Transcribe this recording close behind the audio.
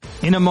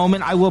In a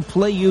moment, I will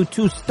play you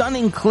two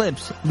stunning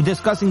clips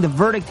discussing the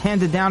verdict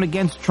handed down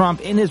against Trump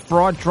in his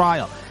fraud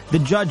trial. The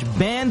judge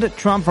banned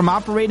Trump from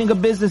operating a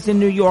business in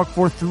New York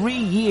for 3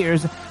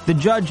 years. The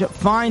judge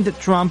fined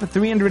Trump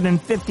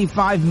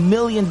 $355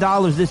 million.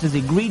 This is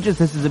egregious.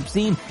 This is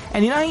obscene.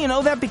 And you know how you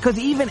know that? Because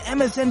even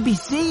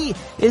MSNBC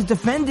is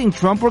defending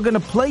Trump. We're going to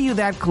play you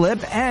that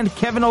clip. And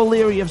Kevin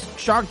O'Learly of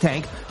Shark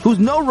Tank, who's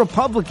no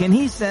Republican,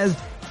 he says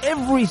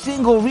every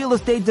single real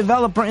estate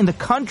developer in the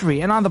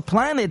country and on the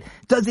planet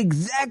does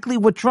exactly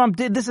what Trump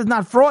did. This is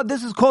not fraud.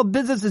 This is called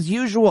business as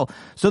usual.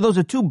 So those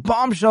are two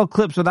bombshell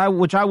clips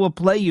which I will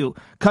play you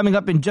coming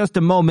up in just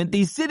a moment.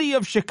 The city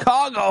of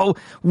Chicago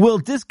will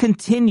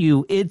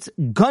discontinue its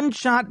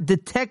gunshot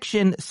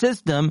detection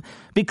system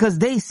because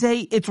they say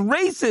it's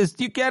racist.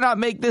 You cannot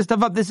make this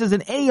stuff up. This is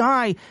an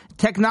AI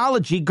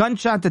technology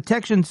gunshot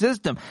detection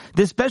system.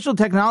 This special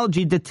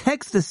technology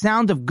detects the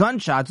sound of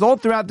gunshots all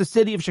throughout the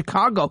city of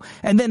Chicago,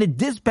 and then it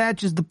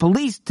dispatches the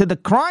police to the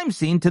crime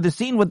scene, to the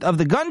scene of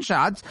the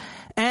gunshots.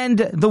 And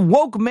the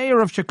woke mayor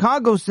of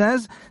Chicago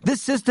says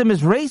this system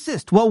is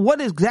racist. Well, what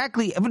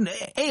exactly?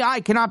 AI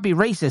cannot be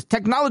racist.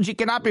 Technology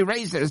cannot be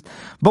racist.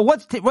 But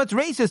what's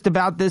racist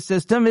about this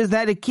system is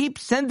that it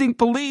keeps sending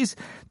police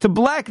to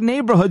black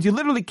neighborhoods. You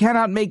literally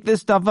cannot make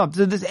this stuff up.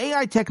 So this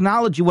AI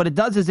technology, what it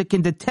does is it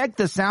can detect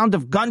the sound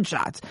of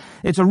gunshots.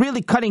 It's a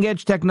really cutting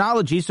edge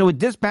technology. So it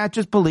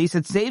dispatches police.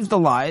 It saves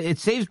it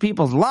saves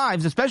people's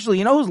lives, especially,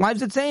 you know whose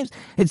lives it saves?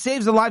 It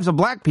saves the lives of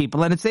black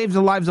people, and it saves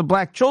the lives of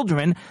black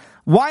children.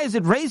 Why is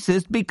it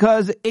racist?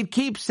 Because it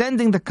keeps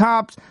sending the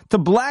cops to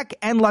black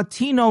and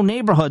Latino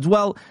neighborhoods.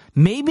 Well,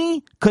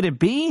 maybe, could it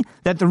be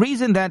that the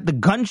reason that the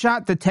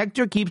gunshot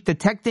detector keeps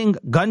detecting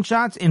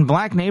gunshots in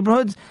black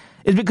neighborhoods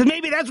is because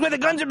maybe that's where the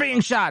guns are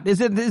being shot? Is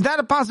that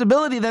a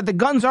possibility that the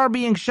guns are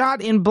being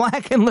shot in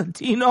black and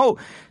Latino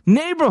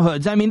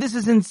neighborhoods? I mean, this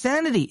is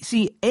insanity.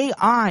 See,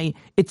 AI,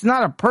 it's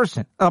not a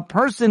person. A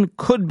person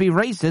could be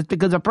racist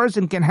because a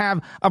person can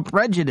have a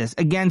prejudice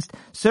against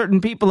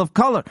certain people of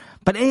color.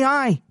 But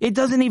AI, it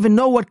doesn't even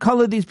know what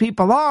color these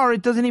people are.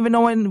 It doesn't even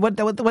know what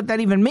that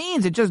even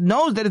means. It just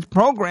knows that it's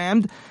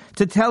programmed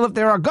to tell if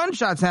there are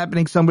gunshots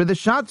happening somewhere. The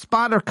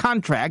ShotSpotter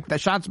contract, the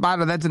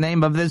ShotSpotter, that's the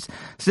name of this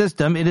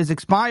system, it is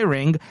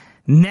expiring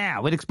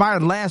now. It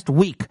expired last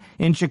week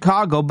in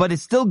Chicago, but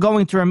it's still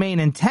going to remain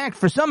intact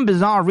for some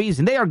bizarre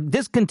reason. They are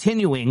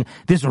discontinuing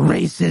this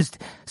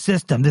racist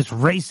system, this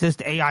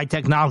racist AI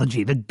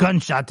technology, the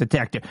gunshot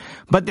detector.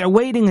 But they're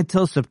waiting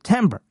until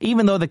September,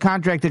 even though the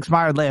contract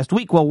expired last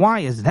week. Well, why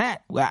is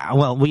that?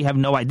 Well, we have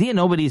no idea.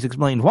 Nobody's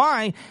explained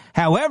why.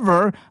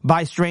 However,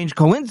 by strange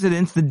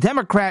coincidence, the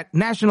Democrat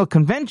National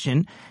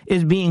Convention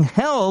is being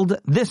held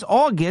this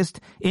August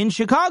in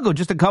Chicago,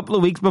 just a couple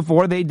of weeks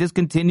before they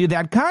discontinue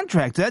that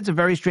contract. So that's a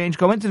very strange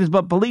coincidence,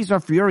 but police are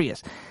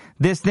furious.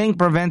 This thing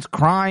prevents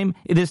crime.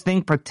 This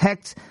thing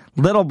protects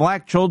little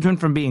black children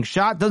from being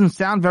shot. Doesn't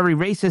sound very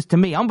racist to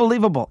me.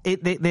 Unbelievable.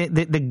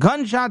 The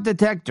gunshot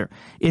detector,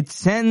 it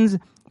sends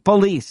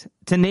police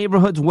to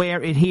neighborhoods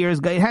where it hears,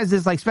 it has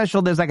this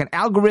there's an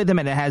algorithm,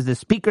 and it has this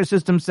speaker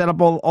system set up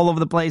all over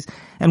the place.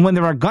 And when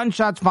there are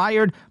gunshots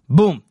fired,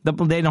 boom,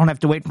 they don't have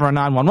to wait for a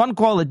 911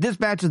 call. It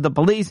dispatches the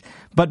police.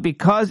 But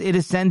because it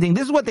is sending,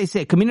 this is what they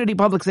say, community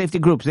public safety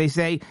groups, they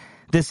say,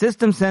 the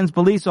system sends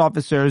police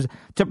officers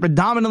to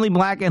predominantly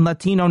black and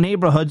Latino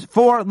neighborhoods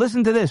for,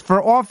 listen to this,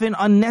 for often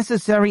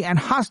unnecessary and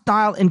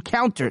hostile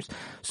encounters.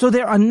 So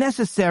they're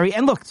unnecessary.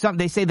 And look,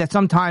 they say that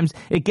sometimes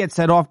it gets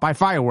set off by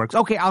fireworks.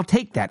 Okay, I'll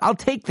take that,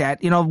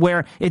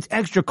 where it's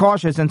extra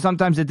cautious and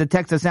sometimes it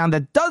detects a sound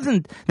that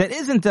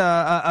isn't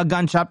a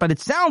gunshot, but it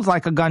sounds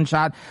like a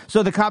gunshot.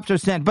 So the cops are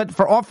sent, but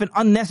for often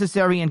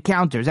unnecessary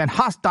encounters and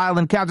hostile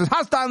encounters.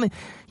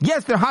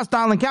 Yes, they're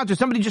hostile encounters.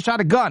 Somebody just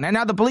shot a gun, and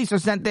now the police are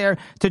sent there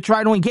to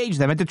try to engage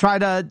them and to try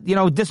to,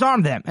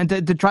 disarm them and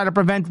to try to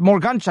prevent more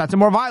gunshots and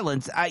more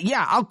violence.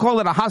 I'll call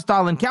it a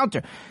hostile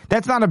encounter.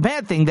 That's not a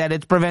bad thing that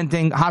it's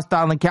preventing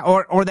hostile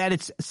encounter or that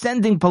it's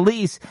sending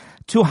police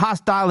to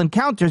hostile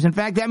encounters. In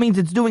fact, that means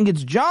it's doing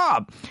its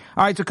job.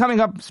 All right, so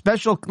coming up,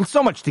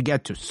 so much to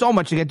get to.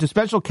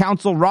 Special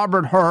counsel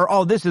Robert Hur.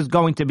 Oh, this is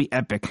going to be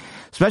epic.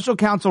 Special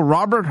counsel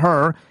Robert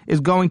Hur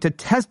is going to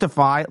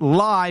testify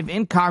live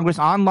in Congress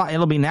online.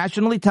 It'll be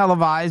nationally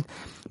televised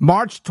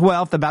March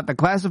 12th about the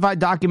classified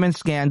document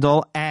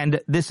scandal,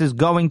 and this is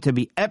going to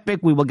be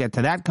epic. We will get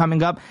to that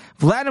coming up.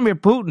 Vladimir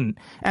Putin,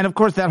 and of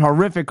course that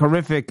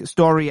horrific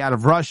story out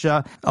of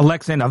Russia.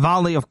 Alexei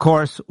Navalny, of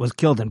course, was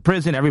killed in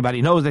prison.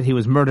 Everybody knows that he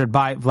was murdered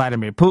by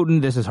Vladimir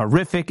Putin. This is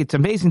horrific. It's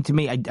amazing to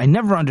me. I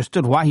never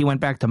understood why he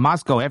went back to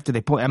Moscow after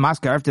they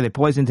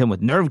poisoned him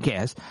with nerve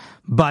gas.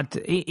 But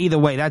either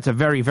way, that's a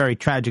very, very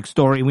tragic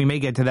story. We may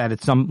get to that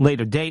at some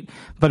later date.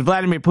 But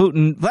Vladimir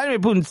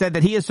Putin said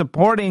that he is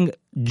supporting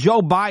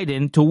Joe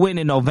Biden to win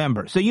in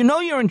November. So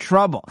you're in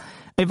trouble.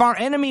 If our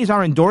enemies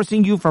are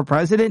endorsing you for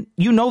president,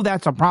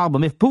 that's a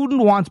problem. If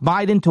Putin wants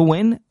Biden to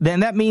win, then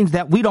that means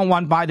that we don't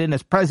want Biden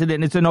as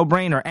president. It's a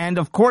no-brainer. And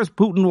of course,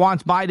 Putin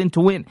wants Biden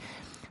to win.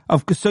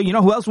 So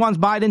who else wants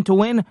Biden to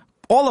win?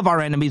 All of our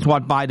enemies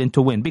want Biden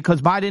to win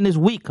because Biden is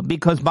weak,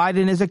 because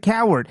Biden is a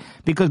coward,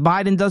 because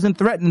Biden doesn't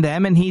threaten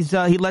them and he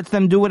lets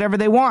them do whatever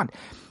they want.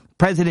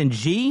 President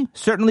Xi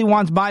certainly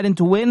wants Biden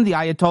to win. The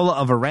Ayatollah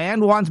of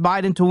Iran wants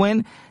Biden to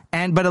win.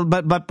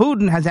 But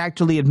Putin has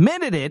actually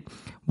admitted it.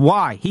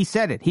 Why? He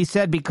said it. He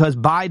said because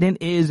Biden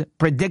is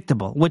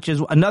predictable, which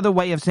is another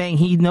way of saying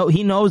he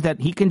knows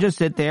that he can just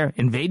sit there,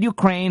 invade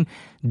Ukraine,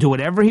 do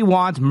whatever he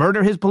wants,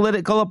 murder his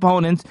political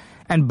opponents.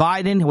 And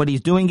Biden, what he's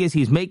doing is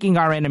he's making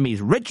our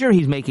enemies richer.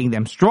 He's making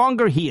them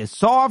stronger. He is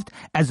soft,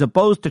 as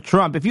opposed to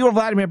Trump. If you were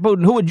Vladimir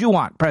Putin, who would you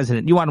want,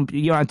 president? You want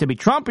it to be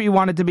Trump or you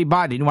want it to be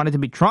Biden? You want it to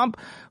be Trump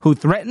who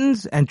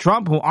threatens and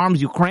Trump who arms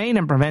Ukraine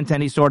and prevents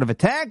any sort of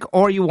attack,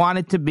 or you want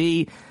it to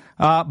be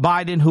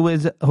Biden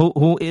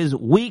who is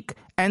weak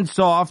and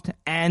soft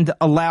and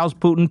allows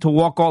Putin to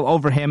walk all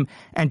over him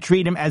and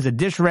treat him as a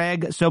dish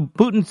rag. So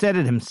Putin said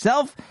it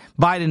himself.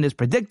 Biden is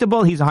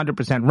predictable. He's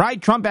 100%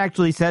 right. Trump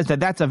actually says that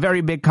that's a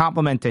very big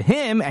compliment to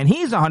him, and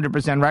he's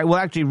 100% right. We'll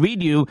actually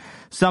read you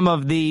some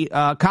of the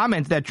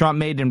comments that Trump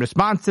made in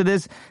response to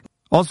this.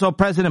 Also,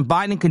 President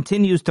Biden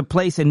continues to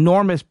place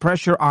enormous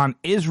pressure on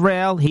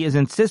Israel. He is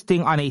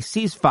insisting on a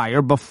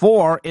ceasefire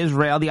before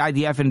Israel, the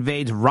IDF,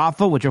 invades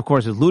Rafah, which of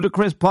course is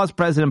ludicrous. Plus,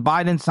 President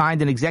Biden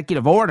signed an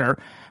executive order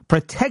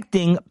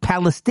protecting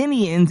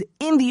Palestinians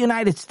in the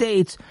United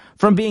States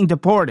from being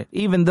deported,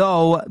 even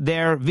though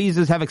their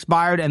visas have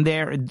expired and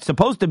they're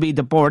supposed to be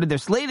deported. They're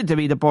slated to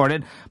be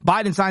deported.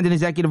 Biden signed an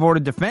executive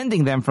order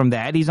defending them from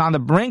that. He's on the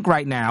brink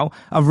right now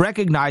of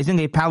recognizing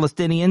a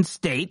Palestinian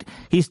state.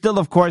 He still,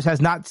 of course,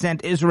 has not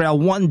sent Israel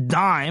one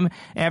dime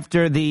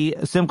after the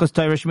Simchas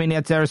Torah Shmini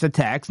Atzeres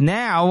attacks.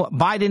 Now,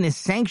 Biden is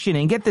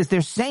sanctioning, get this, they're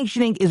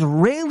sanctioning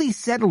Israeli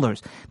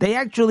settlers. They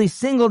actually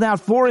singled out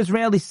 4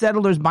 Israeli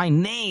settlers by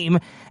name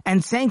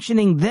and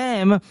sanctioning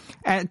them,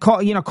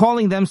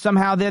 calling them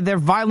somehow they're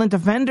violent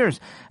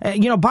offenders.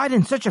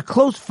 Biden's such a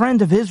close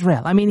friend of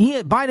Israel. I mean,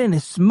 Biden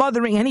is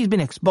smothering, and he's been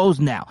exposed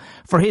now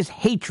for his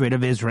hatred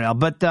of Israel,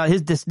 but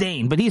his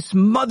disdain. But he's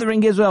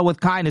smothering Israel with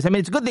kindness. I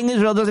mean, it's a good thing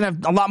Israel doesn't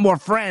have a lot more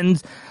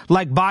friends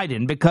like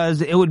Biden,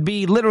 because it would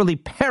be literally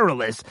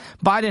perilous.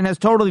 Biden has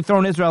totally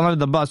thrown Israel under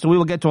the bus, so we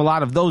will get to a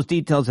lot of those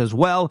details as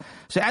well.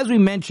 So as we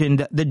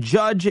mentioned, the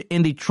judge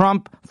in the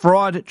Trump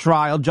fraud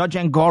trial, Judge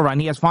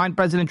Engoron, he has fined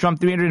President Trump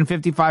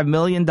 $355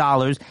 million.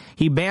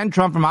 He banned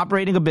Trump from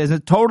operating a business.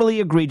 Totally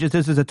egregious.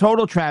 This is a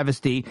total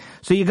travesty.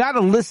 So you got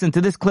to listen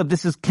to this clip.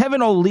 This is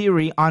Kevin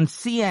O'Learly on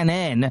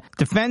CNN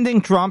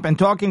defending Trump and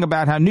talking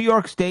about how New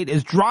York State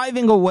is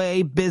driving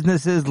away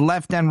businesses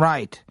left and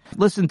right.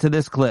 Listen to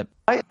this clip.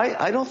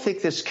 I don't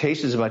think this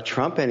case is about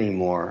Trump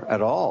anymore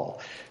at all,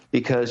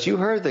 because you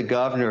heard the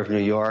governor of New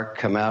York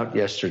come out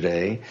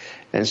yesterday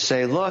and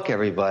say, look,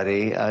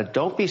 everybody,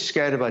 don't be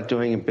scared about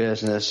doing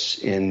business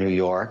in New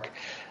York,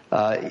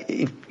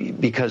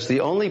 because the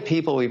only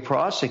people we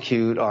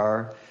prosecute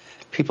are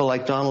people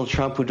like Donald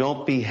Trump who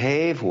don't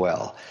behave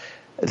well.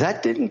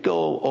 That didn't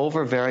go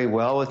over very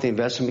well with the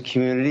investment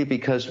community,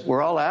 because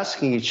we're all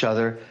asking each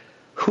other,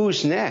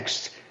 who's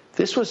next?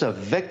 This was a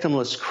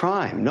victimless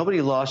crime. Nobody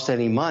lost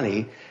any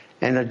money.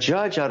 And a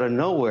judge out of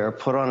nowhere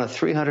put on a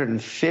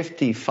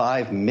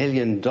 $355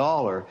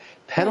 million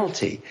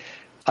penalty.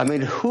 I mean,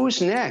 who's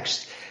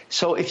next?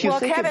 So if you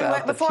think Kevin,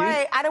 about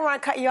I don't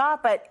want to cut you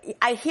off, but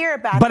I hear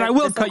about but I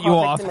will cut you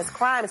off. Victimless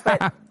crimes,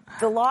 but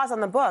the laws on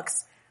the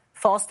books,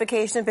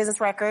 falsification of business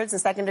records in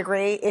second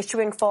degree,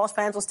 issuing false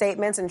financial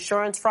statements,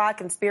 insurance fraud,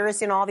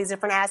 conspiracy, and all these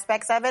different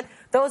aspects of it,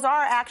 those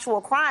are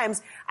actual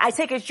crimes. I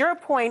take it your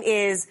point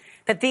is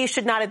that these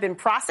should not have been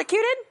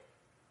prosecuted?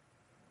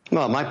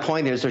 Well, my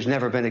point is there's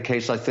never been a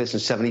case like this in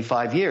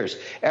 75 years.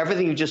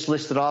 Everything you just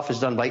listed off is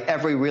done by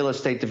every real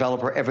estate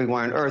developer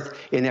everywhere on earth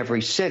in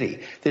every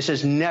city. This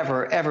has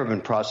never, ever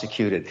been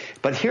prosecuted.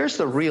 But here's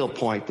the real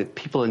point that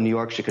people in New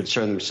York should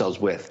concern themselves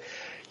with.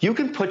 You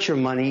can put your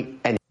money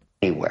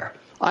anywhere.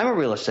 I'm a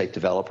real estate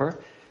developer.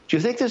 Do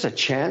you think there's a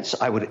chance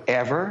I would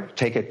ever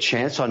take a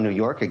chance on New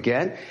York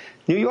again?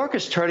 New York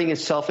is turning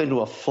itself into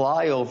a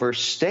flyover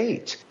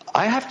state.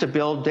 I have to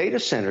build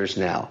data centers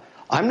now.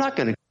 I'm not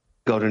going to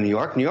go to New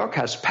York. New York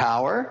has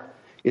power.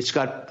 It's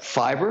got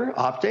fiber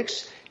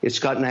optics. It's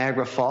got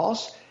Niagara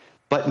Falls.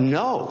 But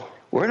no,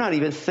 we're not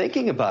even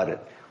thinking about it.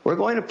 We're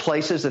going to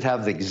places that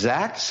have the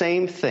exact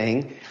same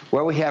thing,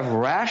 where we have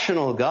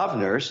rational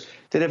governors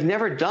that have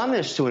never done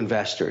this to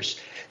investors.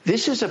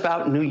 This is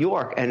about New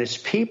York and its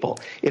people.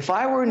 If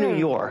I were in New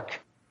York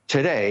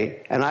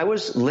today and I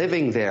was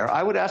living there,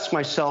 I would ask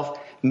myself,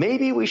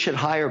 maybe we should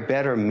hire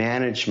better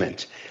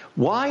management.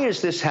 Why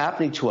is this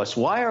happening to us?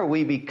 Why are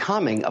we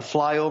becoming a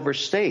flyover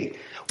state?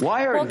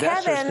 Why are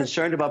investors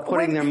concerned about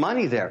putting their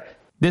money there?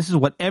 This is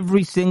what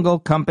every single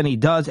company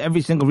does.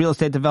 Every single real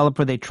estate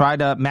developer, they try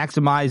to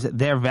maximize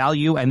their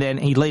value. And then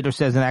he later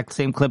says in that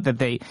same clip that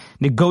they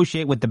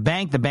negotiate with the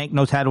bank. The bank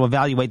knows how to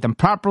evaluate them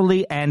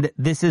properly. And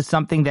this is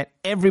something that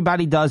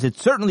everybody does. It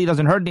certainly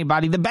doesn't hurt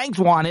anybody. The banks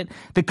want it.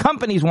 The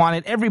companies want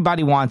it.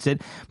 Everybody wants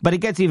it. But it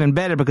gets even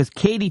better because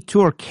Katie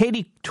Tour of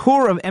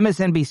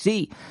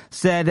MSNBC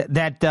said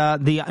that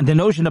the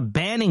notion of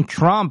banning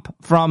Trump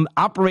from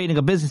operating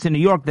a business in New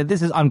York, that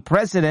this is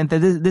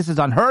unprecedented, this is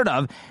unheard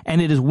of,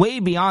 and it is way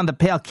beyond the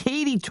pale.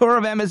 Katie Tour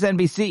of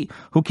MSNBC,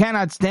 who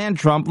cannot stand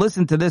Trump,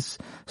 listen to this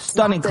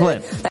stunning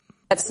clip.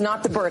 That's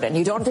not the burden.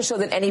 You don't have to show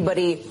that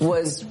anybody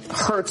was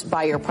hurt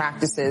by your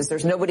practices.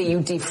 There's nobody you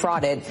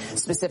defrauded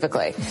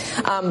specifically.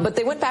 But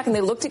they went back and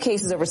they looked at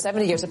cases over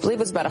 70 years. I believe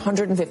it was about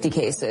 150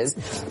 cases,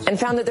 and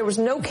found that there was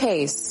no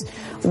case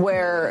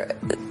where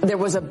there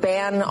was a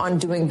ban on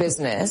doing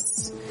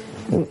business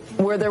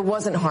where there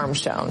wasn't harm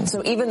shown.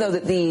 So even though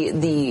that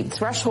the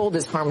threshold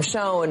is harm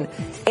shown,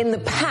 in the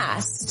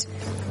past,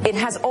 it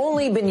has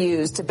only been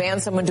used to ban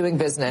someone doing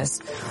business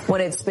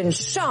when it's been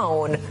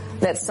shown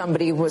that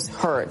somebody was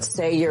hurt.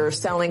 Say you're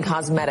selling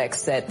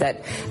cosmetics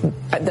that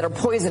are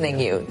poisoning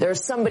you.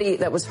 There's somebody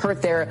that was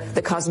hurt there.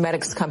 The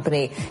cosmetics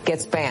company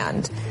gets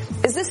banned.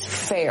 Is this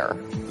fair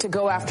to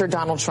go after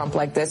Donald Trump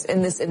like this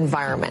in this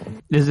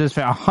environment? This is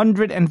fair.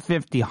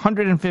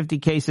 150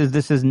 cases.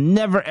 This has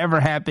never, ever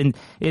happened.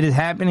 It is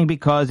happening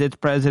because it's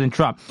President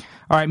Trump.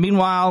 All right.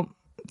 Meanwhile,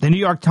 the New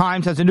York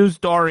Times has a news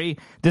story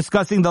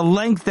discussing the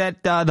length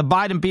that the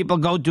Biden people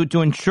go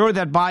to ensure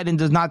that Biden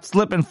does not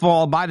slip and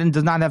fall, Biden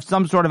does not have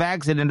some sort of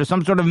accident or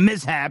some sort of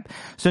mishap.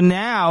 So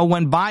now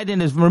when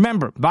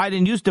remember,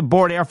 Biden used to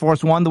board Air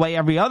Force One the way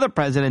every other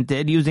president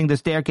did, using the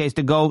staircase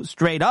to go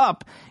straight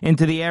up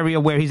into the area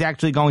where he's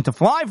actually going to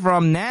fly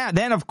from.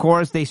 Then, of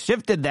course, they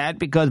shifted that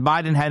because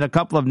Biden had a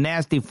couple of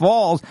nasty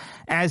falls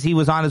as he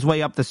was on his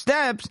way up the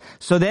steps.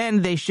 So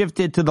then they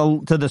shifted to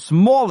the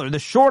smaller, the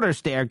shorter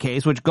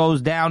staircase, which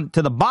goes down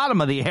to the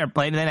bottom of the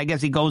airplane, and then I guess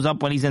he goes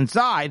up when he's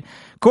inside.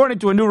 According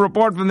to a new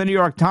report from the New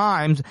York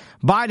Times,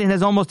 Biden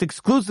has almost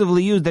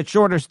exclusively used that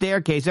shorter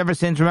staircase ever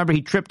since, remember,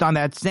 he tripped on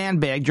that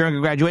sandbag during a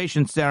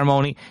graduation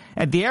ceremony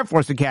at the Air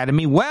Force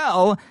Academy.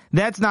 Well,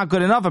 that's not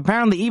good enough.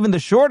 Apparently, even the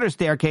shorter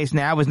staircase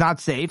now is not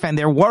safe, and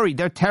they're worried.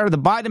 The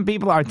Biden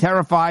people are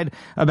terrified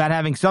about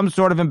having some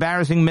sort of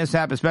embarrassing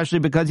mishap, especially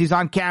because he's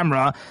on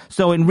camera.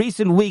 So in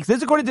recent weeks, this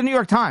is according to the New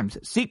York Times,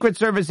 Secret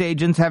Service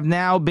agents have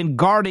now been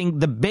guarding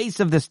the base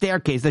of the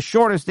staircase, the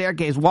shorter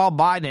staircase, while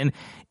Biden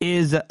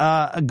is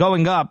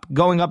going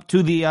up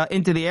to the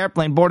into the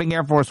airplane, boarding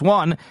Air Force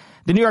One.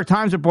 The New York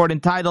Times report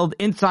entitled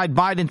 "Inside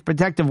Biden's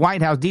Protective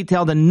White House"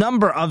 detailed a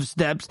number of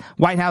steps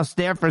White House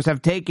staffers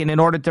have taken in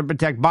order to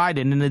protect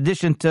Biden. In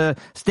addition to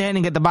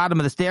standing at the bottom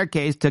of the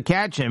staircase to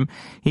catch him,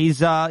 he's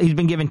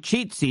been given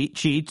cheat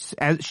sheets,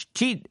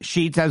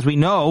 as we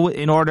know,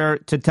 in order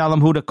to tell him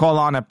who to call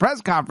on at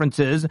press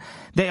conferences.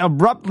 They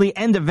abruptly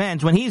end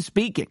events when he's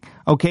speaking.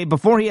 Okay,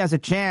 before he has a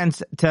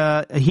chance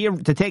to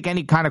take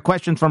any kind of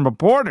questions from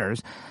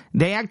reporters,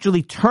 they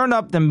actually turn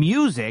up the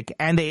music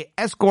and they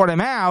escort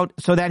him out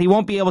so that he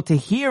won't be able to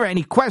hear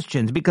any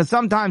questions, because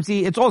sometimes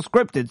it's all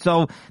scripted.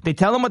 So they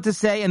tell him what to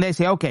say and they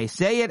say, okay,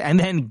 say it and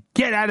then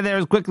get out of there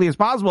as quickly as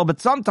possible. But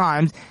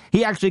sometimes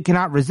he actually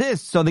cannot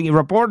resist. So the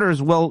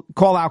reporters will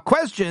call out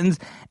questions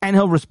and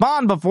he'll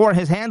respond before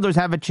his handlers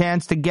have a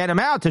chance to get him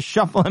out, to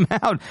shuffle him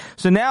out.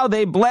 So now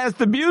they blast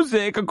the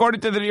music,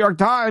 according to the New York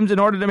Times, in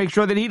order to make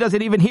sure that he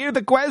doesn't even hear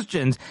the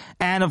questions.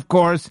 And of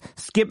course,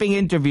 skipping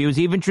interviews,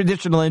 even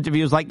traditional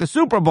interviews like the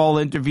Super Bowl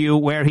interview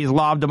where he's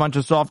lobbed a bunch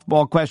of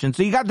softball questions.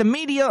 So you got the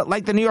media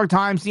like the New York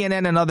Times,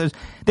 CNN, and others.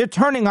 They're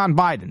turning on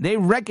Biden. They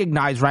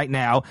recognize right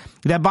now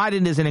that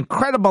Biden is an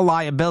incredible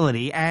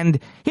liability. And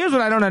here's what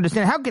I don't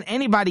understand. How can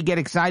anybody get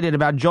excited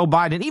about Joe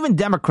Biden, even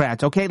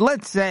Democrats? Okay,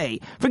 let's say,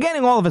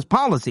 forgetting all of his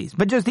policies,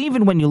 but just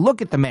even when you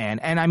look at the man,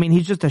 and I mean,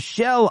 he's just a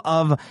shell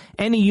of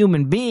any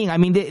human being. I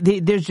mean,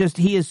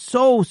 he is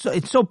so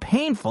it's so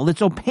painful. It's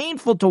so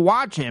painful to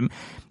watch him.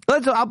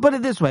 I'll put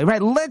it this way,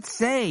 right? Let's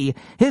say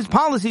his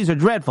policies are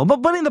dreadful,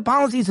 but putting the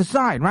policies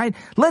aside, right?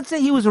 Let's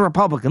say he was a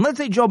Republican. Let's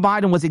say Joe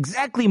Biden was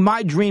exactly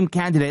my dream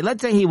candidate.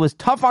 Let's say he was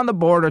tough on the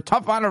border,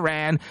 tough on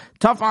Iran,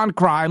 tough on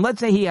crime. Let's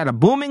say he had a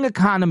booming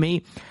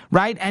economy,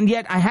 right? And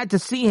yet I had to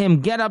see him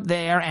get up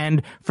there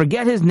and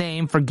forget his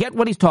name, forget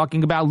what he's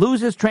talking about,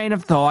 lose his train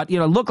of thought,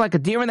 look like a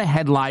deer in the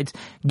headlights,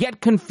 get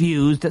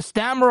confused,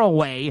 stammer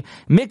away,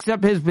 mix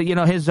up his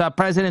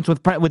presidents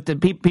with the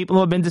people who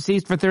have been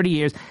deceased for 30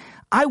 years.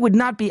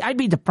 I'd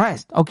be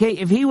depressed, okay?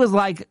 If he was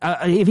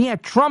if he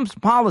had Trump's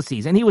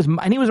policies and he was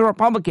a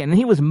Republican and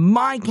he was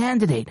my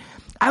candidate,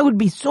 I would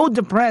be so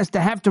depressed to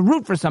have to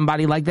root for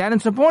somebody like that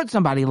and support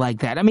somebody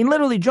like that. I mean,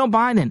 literally, Joe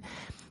Biden,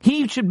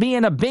 he should be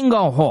in a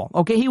bingo hall,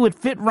 okay? He would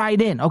fit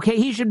right in, okay?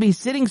 He should be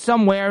sitting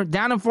somewhere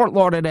down in Fort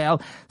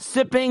Lauderdale,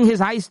 sipping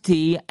his iced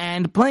tea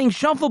and playing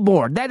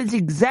shuffleboard. That is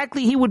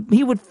exactly, he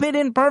would fit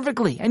in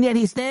perfectly. And yet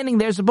he's standing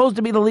there supposed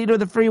to be the leader of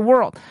the free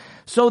world.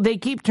 So they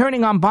keep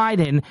turning on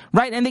Biden,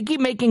 right? And they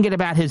keep making it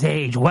about his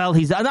age. Well,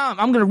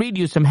 I'm going to read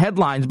you some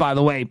headlines, by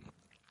the way.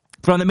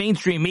 from the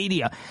mainstream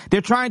media.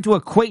 They're trying to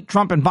equate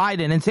Trump and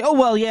Biden and say, oh,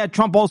 well, yeah,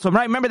 Trump also,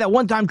 right? Remember that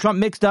one time Trump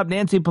mixed up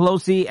Nancy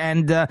Pelosi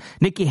and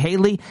Nikki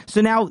Haley?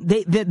 So now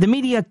the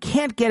media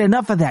can't get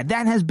enough of that.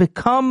 That has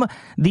become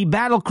the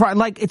battle cry.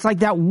 It's like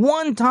that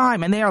one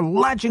time, and they are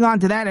latching on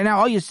to that. And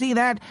now, oh, you see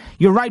that?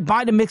 You're right.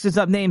 Biden mixes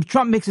up names.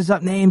 Trump mixes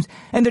up names.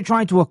 And they're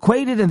trying to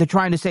equate it, and they're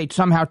trying to say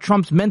somehow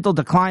Trump's mental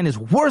decline is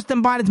worse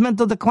than Biden's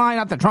mental decline.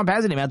 Not that Trump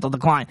has any mental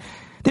decline.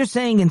 They're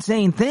saying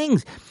insane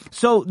things.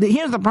 So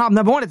here's the problem.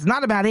 Number one, it's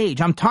not about age.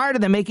 I'm tired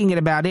of them making it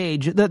about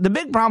age. The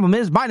big problem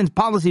is Biden's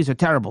policies are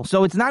terrible.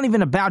 So it's not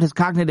even about his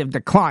cognitive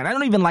decline. I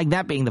don't even like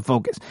that being the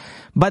focus.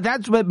 But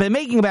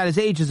making about his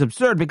age is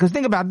absurd, because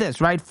think about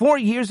this, right? 4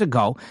 years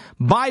ago,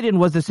 Biden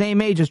was the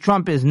same age as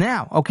Trump is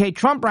now. Okay,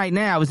 Trump right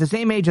now is the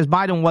same age as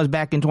Biden was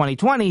back in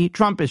 2020.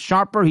 Trump is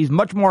sharper. He's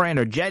much more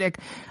energetic.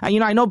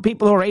 I know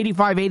people who are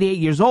 85, 88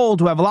 years old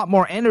who have a lot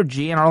more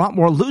energy and are a lot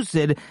more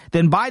lucid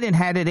than Biden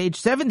had at age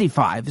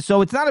 75.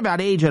 So it's not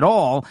about age at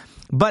all.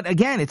 But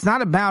again, it's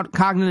not about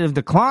cognitive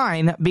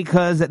decline,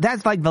 because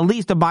that's like the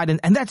least of Biden,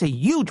 and that's a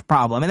huge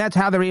problem. And that's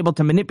how they're able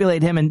to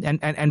manipulate him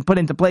and put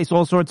into place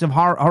all sorts of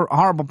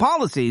horrible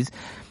policies.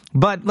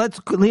 But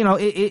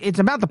it's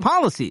about the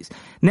policies.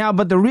 Now,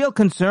 but the real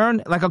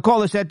concern, like a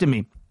caller said to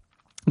me,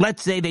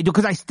 let's say they do,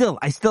 because I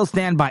still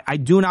stand by. I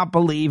do not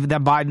believe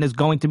that Biden is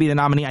going to be the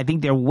nominee. I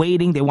think they're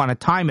waiting. They want to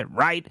time it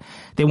right.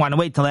 They want to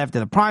wait till after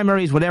the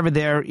primaries, whatever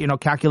their,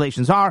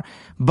 calculations are.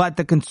 But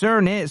the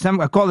concern is,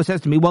 a caller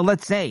says to me, well,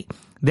 let's say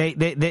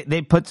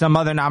they put some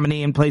other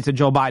nominee in place of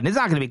Joe Biden. It's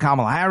not going to be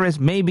Kamala Harris.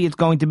 Maybe it's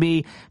going to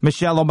be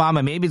Michelle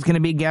Obama. Maybe it's going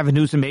to be Gavin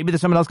Newsom. Maybe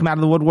there's someone else come out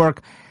of the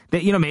woodwork.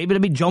 Maybe it'll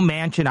be Joe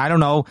Manchin. I don't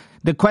know.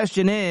 The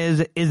question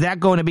is that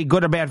going to be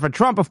good or bad for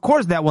Trump? Of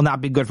course that will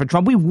not be good for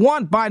Trump. We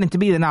want Biden to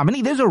be the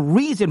nominee. There's a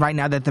reason right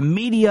now that the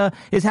media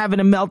is having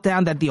a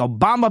meltdown, that the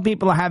Obama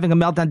people are having a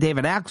meltdown,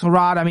 David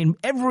Axelrod. I mean,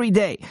 every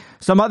day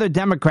some other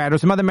Democrat or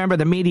some other member of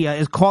the media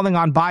is calling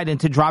on Biden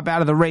to drop out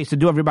of the race to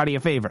do everybody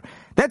a favor.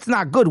 That's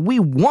not good. We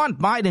want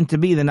Biden to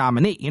be the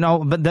nominee,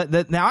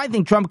 but now I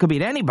think Trump could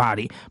beat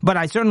anybody, but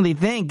I certainly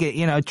think,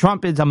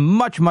 Trump is a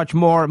much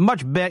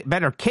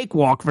better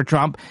cakewalk for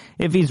Trump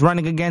if he's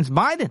running against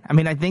Biden. I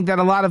mean, I think that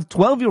a lot of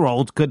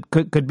 12-year-olds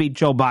could beat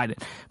Joe Biden.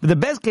 But the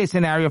best case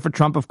scenario for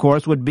Trump, of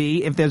course, would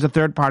be if there's a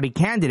third-party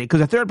candidate,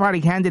 because a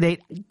third-party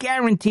candidate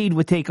guaranteed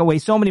would take away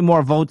so many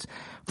more votes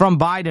from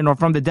Biden or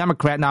from the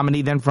Democrat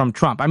nominee than from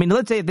Trump. I mean,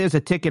 let's say if there's a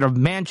ticket of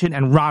Manchin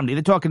and Romney.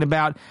 They're talking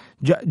about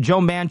Joe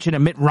Manchin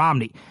and Mitt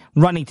Romney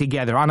running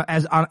together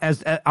as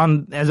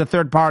a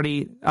third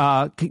party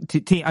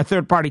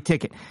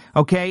ticket.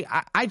 Okay,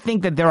 I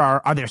think that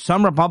are there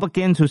some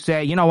Republicans who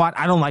say, you know what,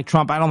 I don't like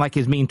Trump, I don't like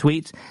his mean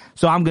tweets,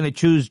 so I'm going to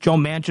choose Joe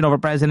Manchin over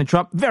President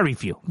Trump. Very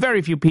few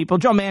people.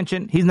 Joe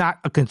Manchin, he's not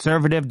a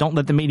conservative. Don't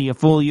let the media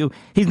fool you.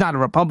 He's not a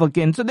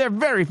Republican. So there are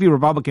very few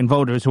Republican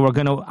voters who are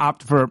going to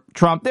opt for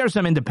Trump. There are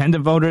some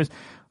independent voters,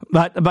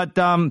 but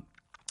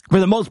for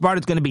the most part,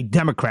 it's going to be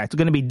Democrats. It's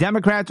going to be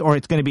Democrats, or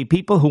it's going to be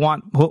people who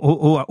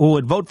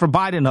would vote for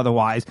Biden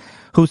otherwise,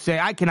 who say,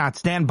 I cannot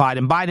stand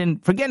Biden.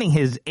 Biden, forgetting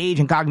his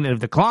age and cognitive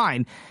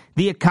decline,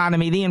 the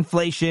economy, the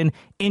inflation,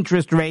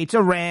 interest rates,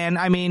 Iran.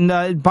 I mean,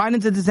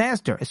 Biden's a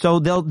disaster. So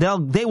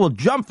they will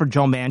jump for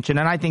Joe Manchin,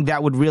 and I think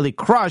that would really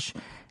crush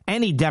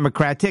any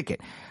Democrat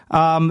ticket.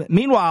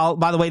 Meanwhile,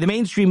 by the way, the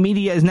mainstream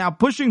media is now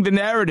pushing the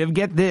narrative,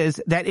 get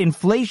this, that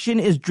inflation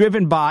is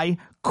driven by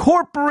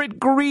corporate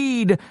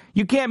greed.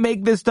 You can't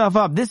make this stuff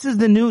up. This is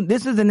the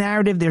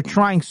narrative they're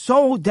trying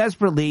so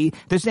desperately.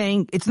 They're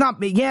saying it's not,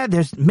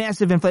 there's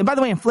massive inflation. By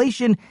the way,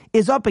 inflation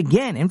is up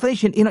again.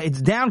 Inflation,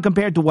 it's down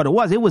compared to what it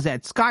was. It was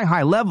at sky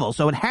high level,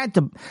 so it had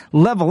to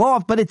level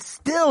off, but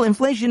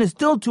inflation is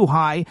still too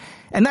high.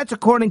 And that's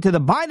according to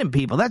the Biden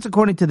people. That's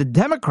according to the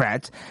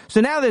Democrats. So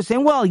now they're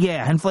saying, well,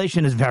 yeah,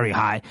 inflation is very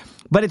high.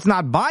 But it's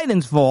not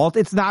Biden's fault.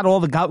 It's not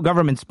all the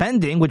government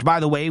spending, which, by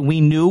the way,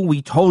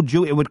 we told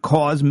you it would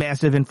cause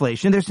massive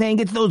inflation. They're saying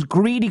it's those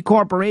greedy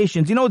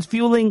corporations. You know what's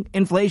fueling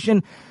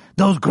inflation?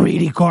 Those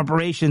greedy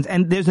corporations.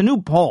 And there's a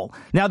new poll.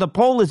 Now, the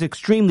poll is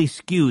extremely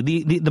skewed.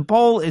 The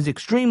poll is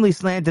extremely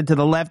slanted to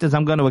the left, as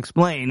I'm going to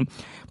explain.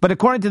 But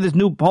according to this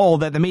new poll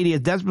that the media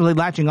is desperately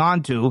latching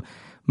onto,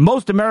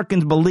 most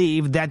Americans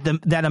believe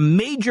that a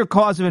major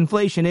cause of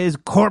inflation is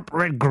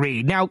corporate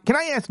greed. Now, can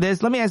I ask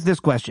this? Let me ask this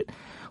question.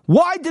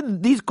 Why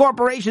did these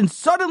corporations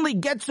suddenly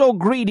get so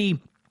greedy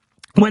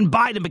when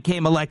Biden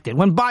became elected,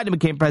 when Biden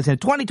became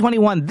president?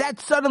 2021,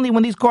 that's suddenly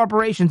when these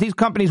corporations, these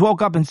companies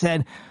woke up and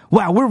said,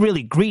 wow, we're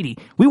really greedy.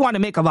 We want to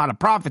make a lot of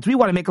profits. We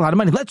want to make a lot of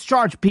money. Let's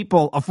charge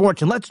people a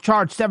fortune. Let's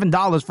charge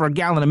 $7 for a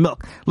gallon of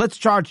milk. Let's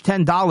charge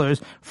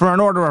 $10 for an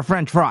order of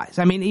French fries.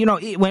 I mean,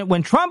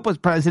 when Trump was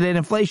president,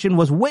 inflation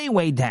was way,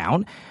 way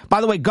down.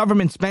 By the way,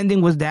 government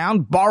spending was down.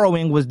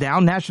 Borrowing was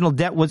down. National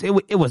debt was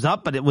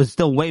up, but it was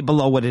still way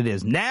below what it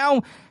is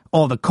now.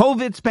 All the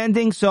COVID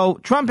spending. So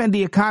Trump had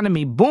the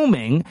economy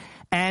booming,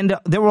 and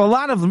there were a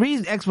lot of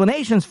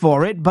explanations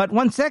for it. But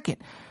one second.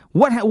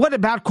 What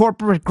about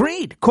corporate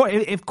greed?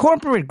 If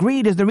corporate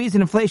greed is the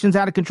reason inflation's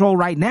out of control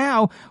right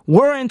now,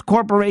 weren't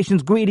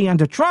corporations greedy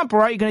under Trump?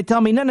 Or are you going to tell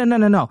me,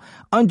 no.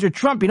 Under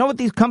Trump, you know what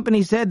these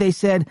companies said? They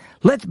said,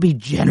 let's be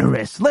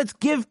generous. Let's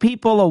give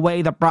people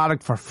away the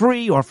product for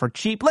free or for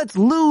cheap. Let's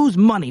lose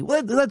money.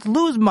 Let's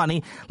lose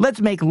money. Let's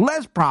make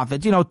less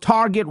profits. You know,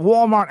 Target,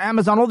 Walmart,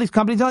 Amazon, all these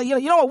companies, you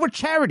know what? We're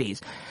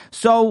charities.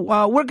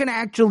 So we're going to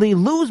actually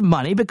lose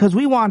money because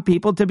we want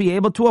people to be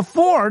able to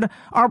afford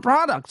our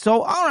product.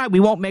 So, all right, we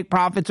won't make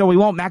profits or we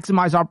won't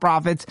maximize our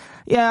profits.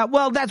 Yeah,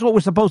 well, that's what we're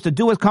supposed to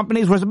do as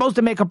companies. We're supposed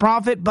to make a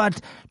profit, but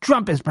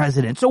Trump is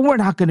president, so we're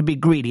not going to be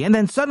greedy. And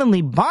then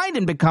suddenly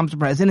Biden becomes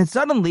president.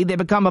 Suddenly they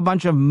become a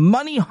bunch of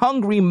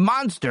money-hungry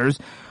monsters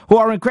who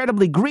are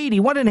incredibly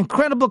greedy. What an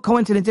incredible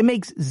coincidence. It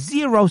makes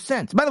zero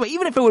sense. By the way,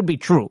 even if it would be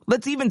true,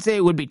 let's even say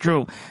it would be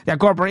true that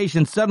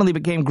corporations suddenly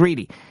became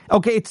greedy.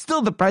 Okay, it's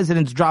still the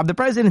president's job. The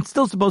president's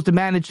still supposed to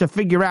manage to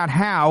figure out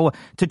how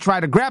to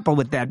try to grapple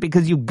with that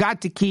because you've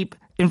got to keep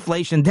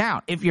inflation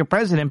down if you're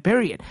president,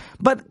 period.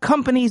 But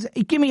companies,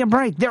 give me a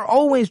break. They're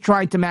always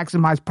trying to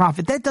maximize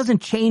profit. That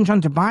doesn't change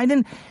under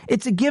Biden.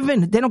 It's a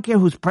given. They don't care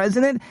who's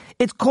president.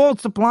 It's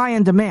called supply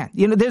and demand.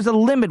 You know, there's a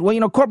limit. Well,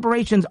 you know,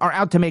 corporations are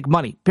out to make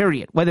money,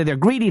 period. Whether they're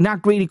greedy,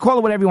 not greedy, call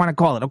it whatever you want to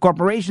call it. A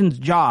corporation's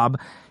job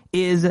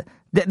is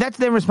that's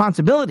their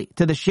responsibility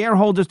to the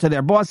shareholders, to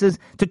their bosses,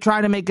 to try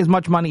to make as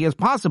much money as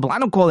possible. I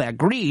don't call that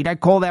greed. I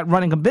call that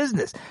running a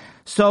business.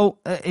 So,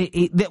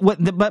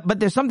 but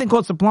there's something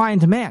called supply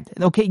and demand.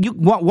 Okay,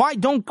 why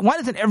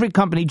doesn't every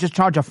company just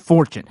charge a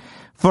fortune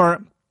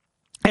for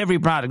every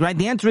product, right?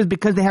 The answer is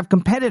because they have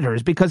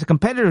competitors, because a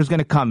competitor is going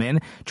to come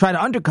in, try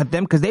to undercut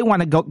them because they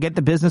want to go get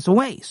the business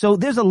away. So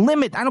there's a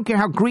limit. I don't care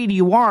how greedy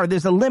you are.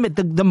 There's a limit.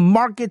 The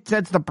market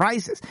sets the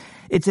prices.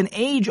 It's an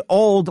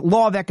age-old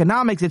law of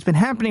economics. It's been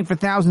happening for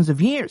thousands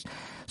of years.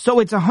 So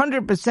it's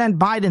 100%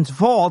 Biden's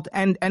fault,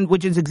 and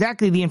which is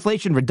exactly the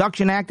Inflation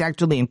Reduction Act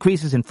actually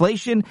increases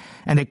inflation,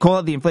 and they call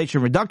it the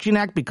Inflation Reduction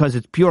Act because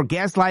it's pure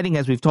gaslighting,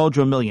 as we've told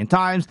you a million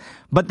times.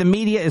 But the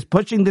media is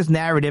pushing this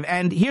narrative,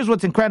 and here's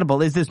what's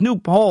incredible is this new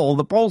poll.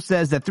 The poll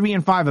says that 3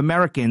 in 5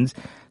 Americans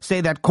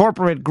say that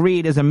corporate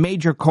greed is a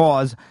major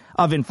cause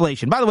of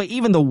inflation. By the way,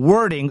 even the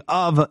wording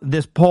of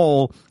this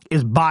poll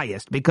is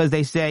biased because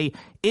they say,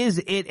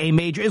 is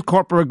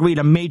corporate greed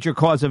a major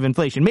cause of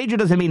inflation? Major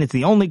doesn't mean it's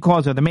the only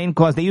cause or the main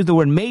cause. They use the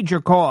word major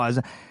cause.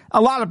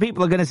 A lot of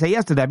people are going to say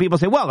yes to that. People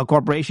say, well, a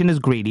corporation is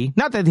greedy.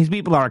 Not that these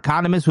people are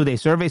economists who they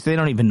survey, so they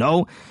don't even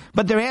know.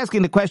 But they're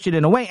asking the question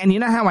in a way. And you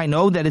know how I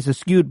know that it's a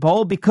skewed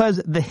poll?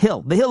 Because The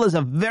Hill is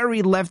a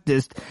very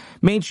leftist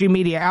mainstream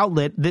media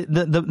outlet.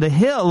 The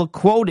Hill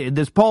quoted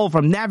this poll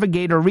from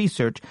Navigator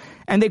Research,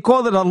 and they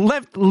called it a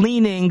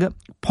left-leaning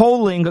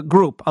polling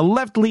group, a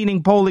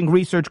left-leaning polling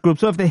research group.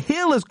 So if The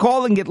Hill is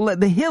calling it,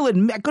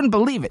 I couldn't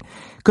believe it.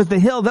 Because The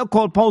Hill, they'll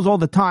call polls all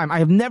the time. I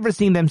have never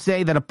seen them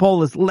say that a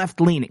poll is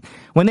left-leaning.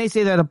 When they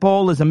say that a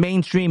poll is a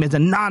mainstream, is a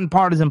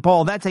nonpartisan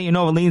poll, that's how you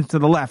know it leans to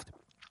the left.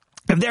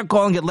 If they're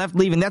calling it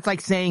left-leaning, that's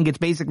like saying it's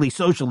basically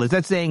socialist.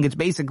 That's saying it's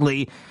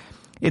basically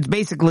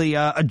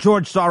a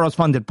George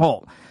Soros-funded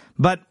poll.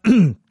 But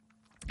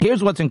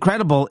here's what's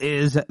incredible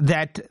is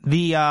that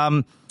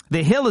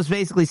the Hill is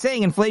basically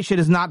saying inflation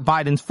is not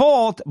Biden's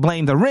fault.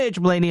 Blame the rich,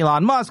 blame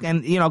Elon Musk,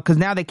 and because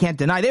now they can't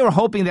deny. They were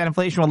hoping that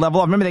inflation would level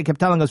off. Remember, they kept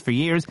telling us for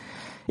years.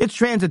 It's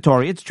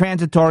transitory. It's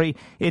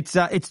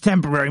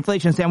temporary.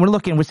 Inflation, and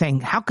we're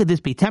saying, how could this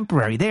be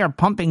temporary? They are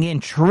pumping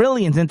in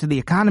trillions into the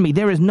economy.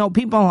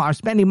 People are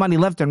spending money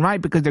left and right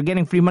because they're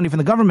getting free money from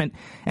the government,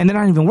 and they're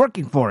not even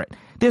working for it.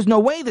 There's no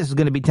way this is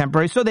going to be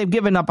temporary, so they've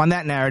given up on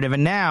that narrative,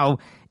 and now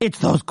it's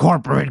those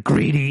corporate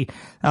greedy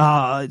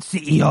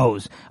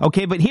CEOs.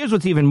 Okay, but here's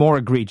what's even more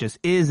egregious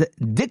is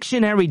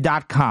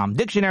dictionary.com.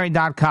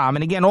 Dictionary.com,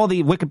 and again, all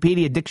the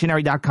Wikipedia,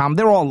 dictionary.com,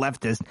 they're all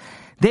leftist.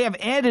 They have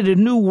added a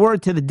new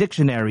word to the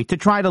dictionary to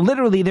try to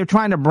they're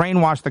trying to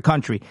brainwash the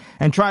country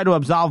and try to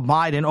absolve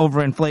Biden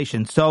over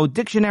inflation. So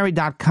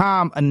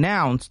dictionary.com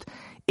announced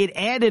it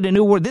added a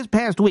new word this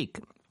past week.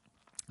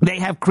 They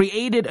have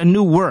added a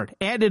new word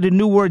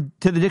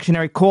to the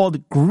dictionary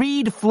called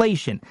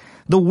greedflation.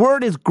 The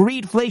word is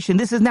greedflation.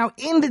 This is now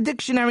in the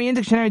dictionary, in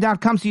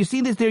dictionary.com. So you see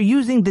this, they're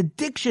using the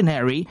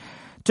dictionary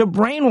to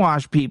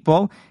brainwash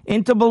people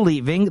into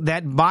believing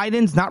that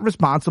Biden's not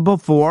responsible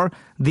for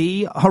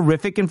the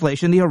horrific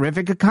inflation, the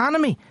horrific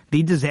economy,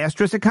 the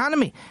disastrous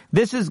economy.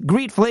 This is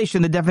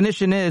greedflation. The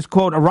definition is,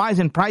 quote, a rise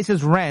in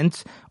prices,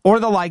 rents, or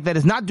the like that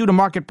is not due to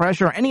market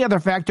pressure or any other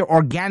factor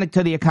organic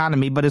to the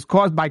economy, but is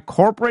caused by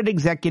corporate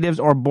executives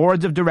or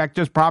boards of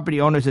directors,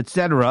 property owners,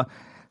 etc.,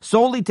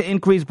 solely to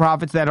increase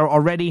profits that are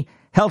already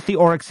healthy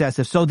or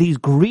excessive. So these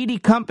greedy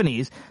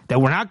companies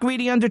that were not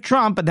greedy under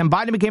Trump, but then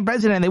Biden became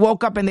president, and they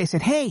woke up and they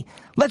said, hey,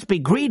 let's be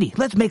greedy.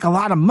 Let's make a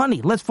lot of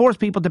money. Let's force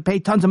people to pay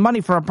tons of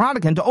money for a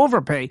product and to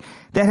overpay.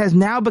 That has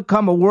now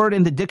become a word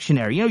in the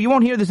dictionary. You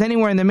won't hear this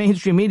anywhere in the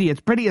mainstream media. It's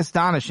pretty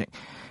astonishing.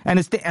 And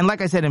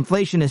like I said,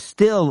 inflation is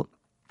still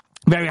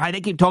Very high. They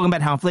keep talking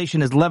about how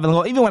inflation is leveling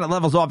off. Even when it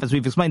levels off, as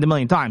we've explained a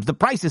million times, the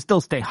prices still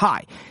stay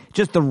high.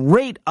 Just the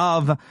rate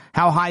of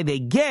how high they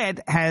get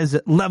has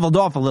leveled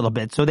off a little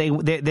bit. So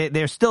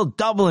they're still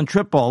double and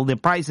triple the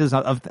prices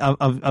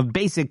of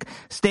basic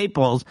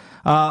staples,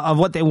 of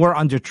what they were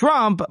under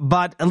Trump,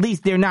 but at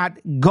least they're not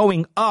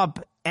going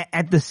up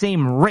at the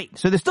same rate.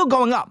 So they're still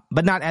going up,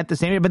 but not at the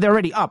same rate, but they're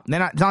already up. It's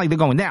not like they're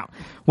going down.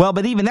 Well,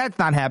 but even that's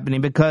not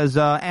happening because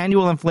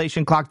annual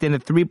inflation clocked in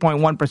at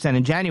 3.1%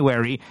 in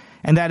January,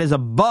 and that is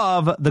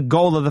above the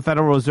goal of the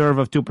Federal Reserve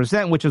of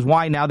 2%, which is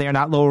why now they are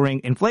not lowering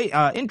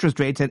interest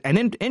rates,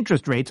 and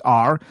interest rates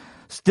are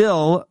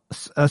still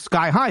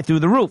sky high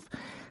through the roof.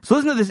 So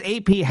listen to this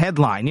AP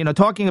headline,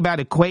 talking about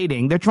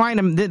equating. They're trying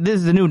to, this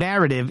is the new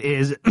narrative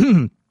is,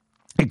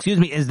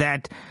 is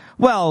that,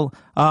 well,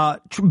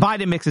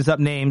 Biden mixes up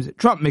names,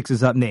 Trump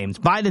mixes up names.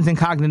 Biden's in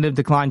cognitive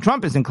decline,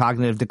 Trump is in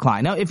cognitive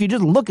decline. Now, if you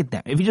just look at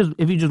them, if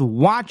you just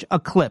watch a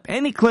clip,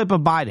 any clip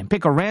of Biden,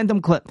 pick a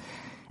random clip,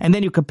 and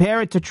then you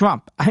compare it to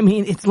Trump, I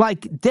mean, it's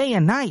like day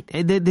and night.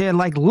 They're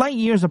like light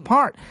years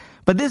apart.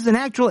 But this is an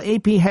actual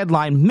AP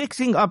headline.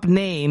 Mixing up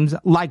names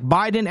like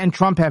Biden and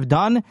Trump have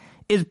done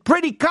is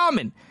pretty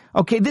common.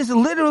 Okay, this is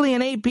literally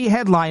an AP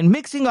headline.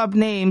 Mixing up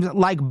names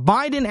like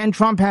Biden and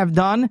Trump have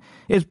done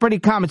is pretty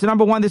common. So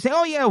number one, they say,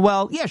 oh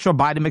yeah, sure,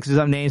 Biden mixes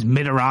up names,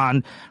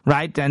 Mitterrand,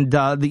 right? And,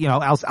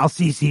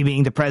 Al-Sisi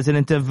being the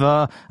president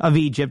of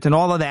Egypt and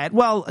all of that.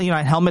 Well,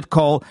 Helmut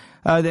Kohl,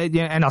 and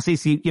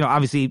Al-Sisi,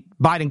 obviously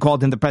Biden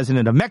called him the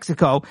president of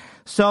Mexico.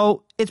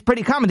 So it's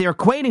pretty common. They're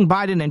equating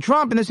Biden and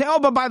Trump and they say, oh,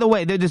 but by the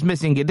way, they're just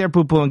missing it. They're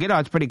poo-pooing it. Oh,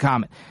 it's pretty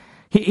common.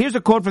 Here's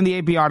a quote from the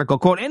AP article.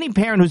 Quote, any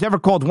parent who's ever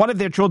called one of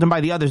their children by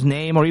the other's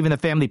name or even the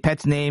family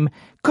pet's name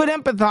could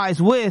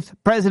empathize with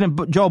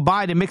President Joe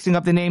Biden mixing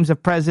up the names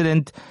of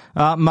President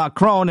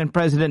Macron and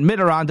President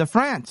Mitterrand of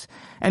France.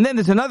 And then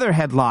there's another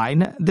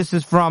headline. This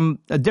is from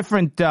a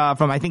different,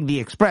 from I think The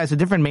Express, a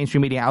different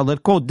mainstream media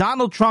outlet. Quote,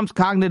 Donald Trump's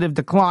cognitive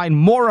decline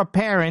more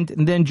apparent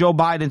than Joe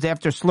Biden's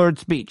after slurred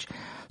speech.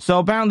 So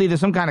apparently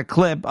there's some kind of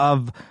clip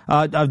of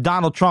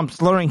Donald Trump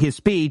slurring his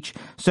speech.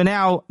 So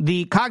now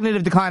the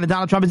cognitive decline of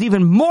Donald Trump is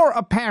even more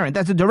apparent.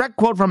 That's a direct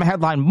quote from a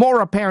headline,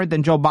 more apparent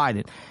than Joe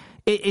Biden.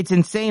 It's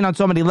insane on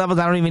so many levels.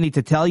 I don't even need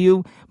to tell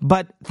you.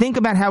 But think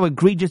about how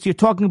egregious. You're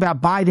talking about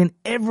Biden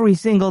every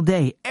single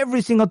day.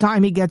 Every single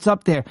time he gets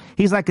up there,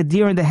 he's like a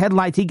deer in the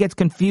headlights. He gets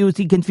confused.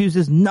 He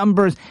confuses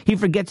numbers. He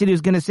forgets what he was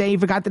going to say. He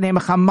forgot the name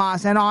of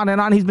Hamas and on and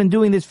on. He's been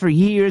doing this for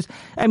years.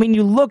 I mean,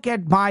 you look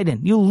at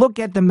Biden, you look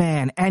at the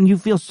man, and you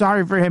feel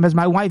sorry for him. As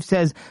my wife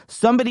says,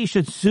 somebody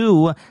should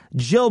sue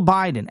Jill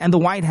Biden and the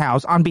White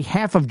House on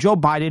behalf of Joe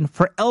Biden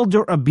for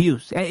elder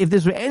abuse. If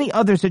this were any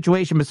other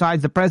situation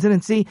besides the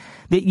presidency,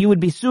 that you would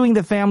be suing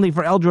the family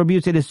for elder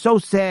abuse. It is so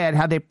sad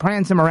how they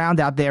prance him around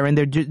out there and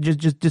they're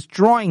just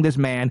destroying this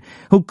man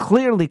who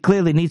clearly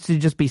needs to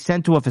just be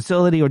sent to a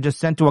facility or just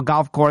sent to a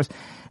golf course.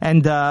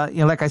 And,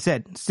 like I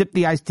said, sip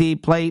the iced tea,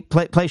 play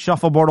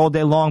shuffleboard all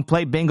day long,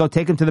 play bingo,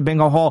 take him to the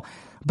bingo hall.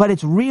 But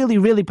it's really,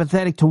 really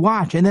pathetic to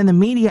watch. And then the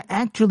media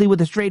actually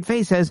with a straight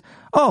face says,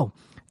 oh,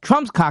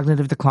 Trump's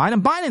cognitive decline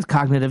and Biden's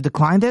cognitive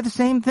decline, they're the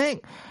same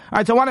thing. All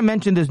right, so I want to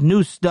mention this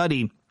new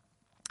study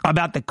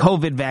about the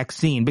COVID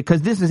vaccine,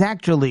 because this is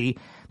actually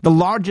the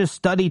largest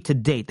study to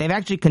date. They've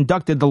actually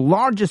conducted the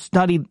largest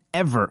study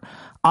ever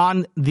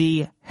on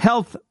the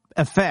health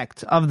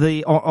effects of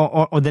the,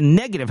 or the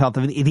negative health,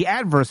 of the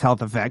adverse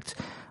health effects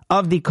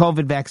of the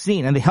COVID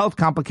vaccine and the health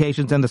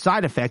complications and the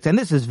side effects. And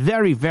this is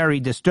very, very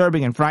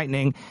disturbing and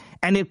frightening.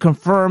 And it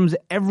confirms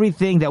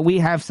everything that we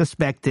have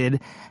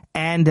suspected.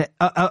 And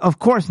of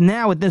course,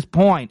 now at this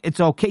point, it's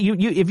okay.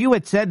 If you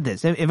had said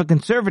this, if a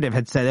conservative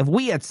had said, if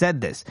we had said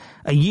this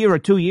a year or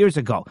 2 years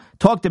ago,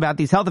 talked about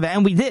these health events,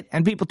 and we did,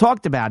 and people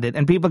talked about it,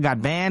 and people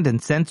got banned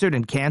and censored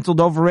and canceled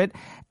over it,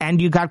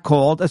 and you got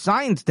called a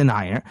science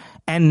denier.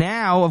 And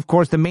now, of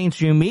course, the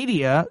mainstream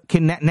media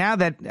can, now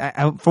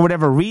that for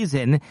whatever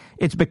reason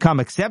it's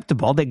become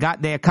acceptable,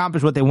 they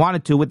accomplished what they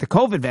wanted to with the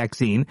COVID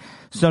vaccine.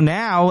 So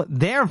now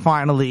they're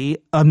finally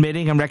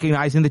admitting and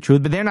recognizing the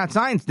truth, but they're not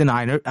science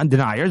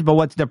deniers. But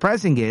what's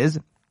depressing is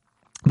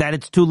that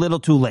it's too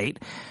little too late,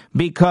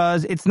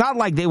 because it's not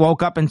like they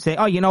woke up and say,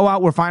 oh, you know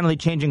what, we're finally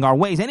changing our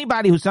ways.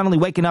 Anybody who's suddenly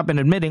waking up and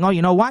admitting, oh,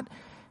 you know what,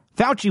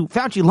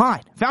 Fauci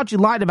lied. Fauci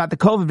lied about the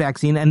COVID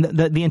vaccine, and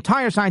the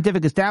entire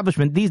scientific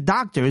establishment, these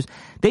doctors,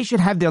 they should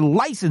have their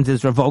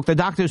licenses revoked, the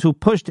doctors who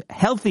pushed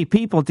healthy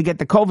people to get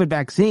the COVID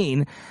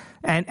vaccine.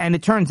 And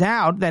it turns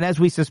out that, as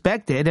we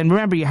suspected, and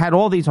remember, you had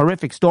all these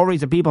horrific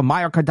stories of people,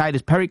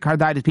 myocarditis,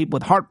 pericarditis, people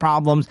with heart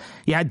problems.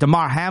 You had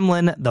Damar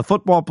Hamlin, the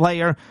football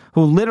player,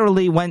 who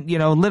literally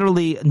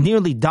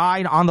nearly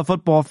died on the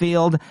football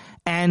field.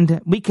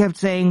 And we kept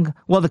saying,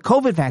 well, the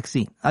COVID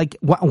vaccine, like,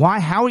 why,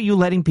 how are you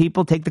letting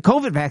people take the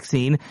COVID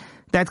vaccine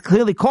that's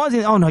clearly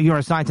causing, oh no, you're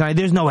a science denier.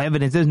 There's no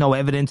evidence. There's no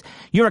evidence.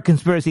 You're a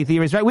conspiracy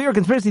theorist, right? We are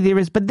conspiracy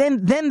theorists. But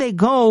then they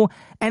go,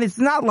 and it's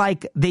not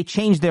like they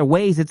change their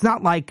ways. It's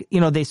not like,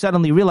 they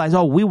suddenly realize,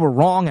 oh, we were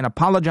wrong and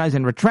apologize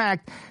and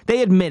retract.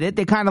 They admit it.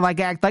 They kind of like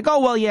act like, oh,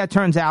 well, yeah, it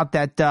turns out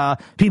that,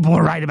 people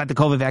were right about the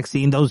COVID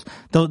vaccine. Those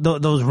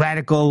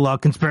radical,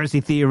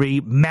 conspiracy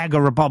theory,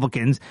 MAGA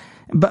Republicans.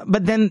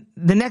 But then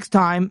the next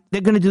time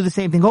they're going to do the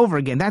same thing over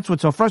again. That's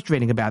what's so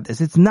frustrating about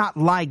this. It's not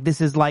like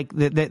this is like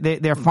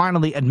they're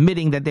finally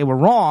admitting that they were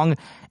wrong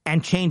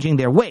and changing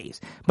their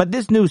ways. But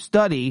this new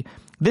study,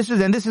 this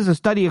is a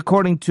study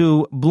according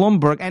to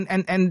Bloomberg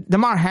and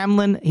Damar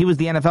Hamlin. He was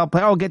the NFL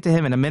player. I'll get to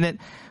him in a minute.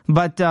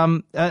 But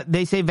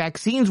they say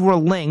vaccines were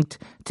linked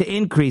to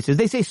increases.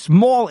 They say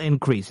small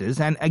increases.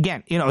 And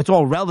again, it's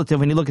all relative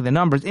when you look at the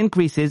numbers.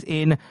 Increases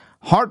in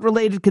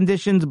heart-related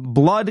conditions,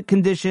 blood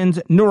conditions,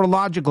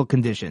 neurological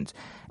conditions.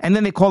 And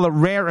then they call it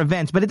rare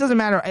events. But it doesn't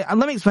matter.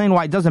 Let me explain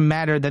why it doesn't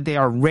matter that they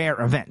are rare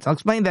events. I'll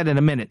explain that in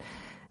a minute.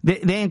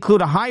 They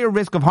include a higher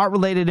risk of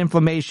heart-related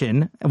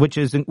inflammation, which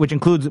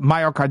includes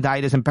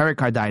myocarditis and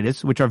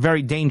pericarditis, which are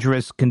very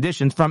dangerous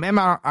conditions, from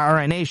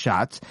mRNA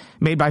shots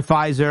made by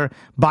Pfizer,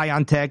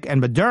 BioNTech,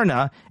 and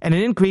Moderna, and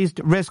an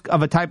increased risk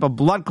of a type of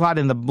blood clot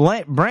in the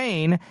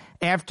brain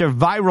after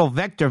viral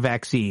vector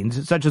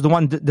vaccines, such as the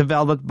one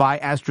developed by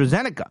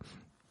AstraZeneca.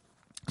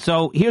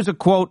 So here's a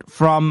quote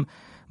from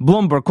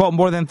Bloomberg, quote,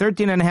 more than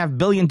 13.5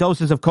 billion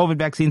doses of COVID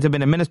vaccines have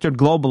been administered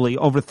globally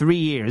over 3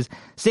 years,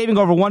 saving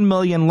over 1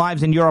 million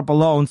lives in Europe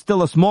alone.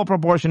 Still, a small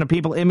proportion of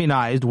people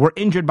immunized were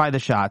injured by the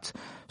shots,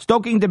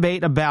 stoking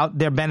debate about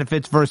their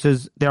benefits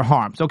versus their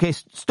harms. Okay,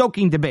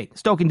 stoking debate.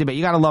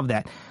 You gotta love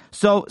that.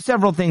 So,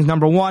 several things.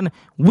 Number one,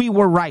 we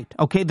were right.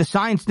 Okay, the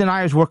science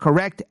deniers were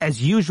correct, as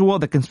usual,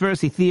 the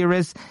conspiracy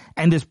theorists,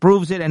 and this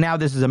proves it. And now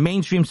this is a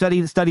mainstream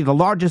study, the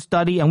largest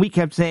study, and we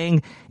kept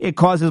saying it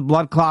causes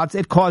blood clots,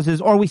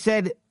 or we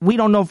said, we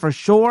don't know for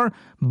sure,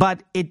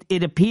 but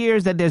it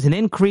appears that there's an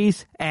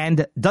increase,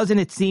 and doesn't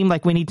it seem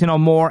like we need to know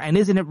more, and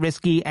isn't it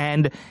risky,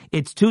 and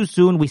it's too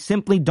soon, we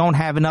simply don't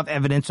have enough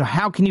evidence, so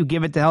how can you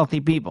give it to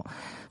healthy people?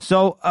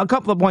 So, a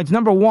couple of points.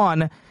 Number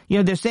one,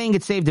 they're saying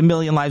it saved 1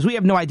 million lives. We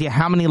have no idea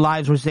how many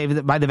lives were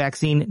saved by the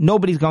vaccine.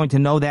 Nobody's going to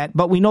know that,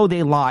 but we know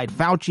they lied.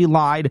 Fauci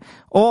lied.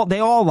 They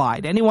all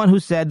lied. Anyone who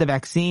said the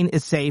vaccine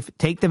is safe,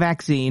 take the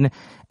vaccine,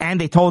 and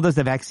they told us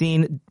the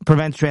vaccine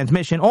prevents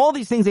transmission. All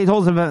these things they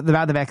told us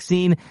about the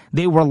vaccine,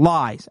 they were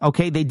lies.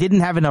 Okay, they didn't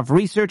have enough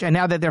research, and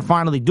now that they're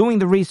finally doing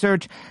the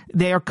research,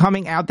 they are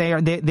coming out. They are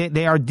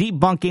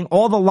debunking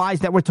all the lies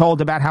that were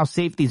told about how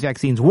safe these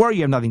vaccines were.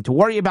 You have nothing to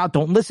worry about.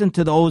 Don't listen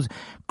to those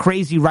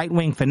crazy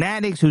right-wing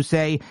fanatics who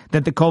say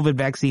that the COVID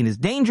vaccine is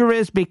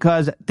dangerous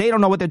because they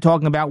don't know what they're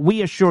talking about.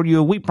 We assure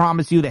you, we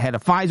promise you, the head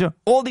of Pfizer,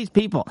 all these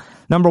people,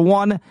 number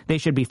one, they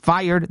should be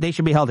fired. They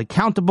should be held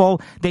accountable.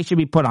 They should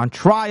be put on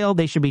trial.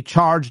 They should be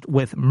charged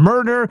with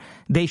murder.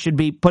 They should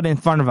be put in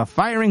front of a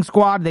firing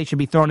squad. They should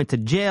be thrown into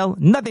jail.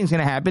 Nothing's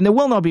going to happen. There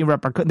will not be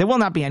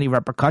any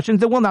repercussions.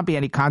 There will not be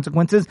any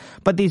consequences.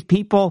 But these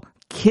people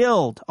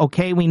killed,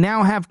 okay? We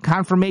now have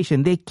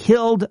confirmation. They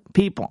killed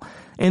people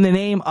in the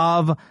name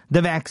of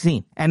the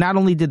vaccine. And not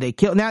only did they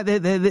kill, now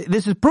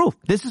this is proof.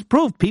 This is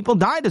proof. People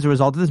died as a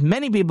result of this.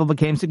 Many people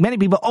became sick.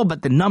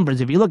 But the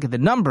numbers, if you look at the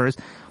numbers,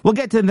 we'll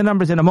get to the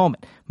numbers in a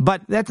moment.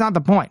 But that's not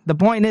the point. The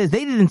point is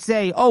they didn't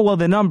say, oh, well,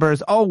 the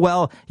numbers, oh,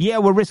 well, yeah,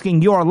 we're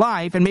risking your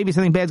life and maybe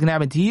something bad's going to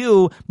happen to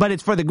you, but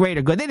it's for the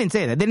greater good. They didn't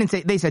say that.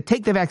 They said,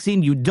 take the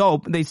vaccine, you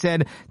dope. They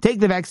said,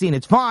 take the vaccine,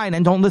 it's fine,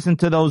 and don't listen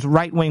to those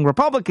right-wing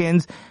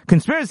Republicans,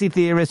 conspiracy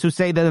theorists who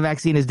say that the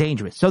vaccine is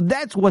dangerous. So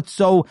that's what's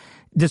so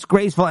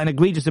disgraceful and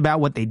egregious about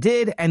what they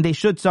did, and they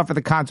should suffer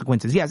the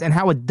consequences. Yes, and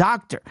how a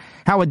doctor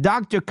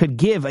could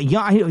give a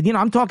young,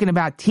 I'm talking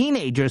about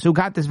teenagers who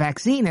got this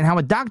vaccine, and how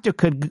a doctor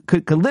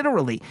could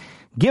literally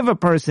give a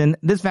person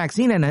this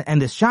vaccine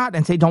and this shot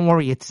and say, don't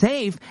worry, it's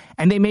safe,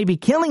 and they may be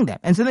killing them.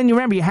 And so then you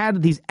remember you had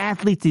these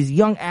athletes, these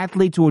young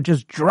athletes who were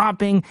just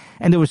dropping,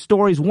 and there were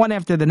stories one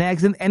after the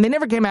next, and they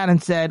never came out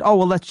and said, oh,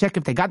 well, let's check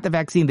if they got the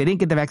vaccine, they didn't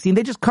get the vaccine.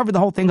 They just covered the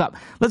whole thing up.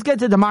 Let's get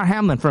to Damar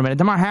Hamlin for a minute.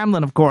 Damar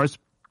Hamlin, of course,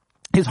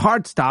 his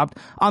heart stopped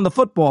on the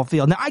football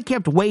field. Now, I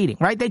kept waiting,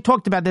 right? They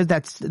talked about this,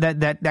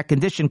 that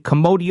condition,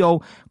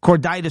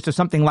 commotio-corditis or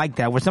something like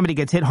that, where somebody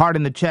gets hit hard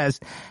in the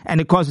chest and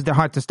it causes their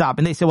heart to stop.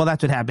 And they say, well,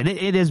 that's what happened.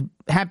 It has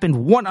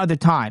happened one other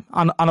time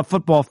on a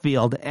football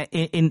field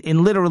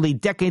in literally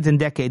decades and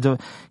decades of,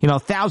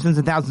 thousands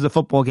and thousands of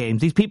football games.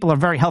 These people are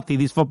very healthy,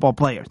 these football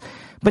players.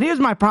 But here's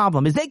my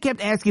problem, is they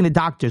kept asking the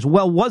doctors,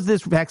 well, was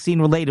this vaccine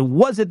related?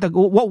 What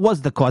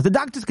was the cause? The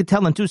doctors could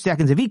tell in 2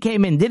 seconds if he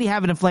came in, did he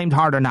have an inflamed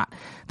heart or not?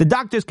 The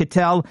doctors could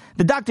tell.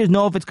 The doctors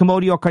know if it's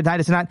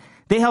commotio-corditis or not.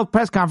 They held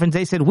press conference.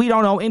 They said, we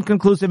don't know,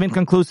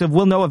 inconclusive.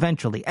 We'll know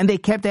eventually. And they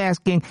kept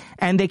asking,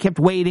 and they kept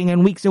waiting,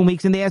 and weeks,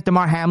 and they asked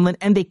Damar Hamlin,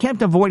 and they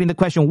kept avoiding the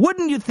question.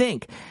 Wouldn't you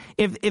think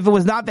if it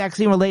was not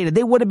vaccine related,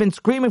 they would have been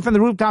screaming from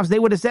the rooftops. They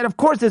would have said, of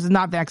course this is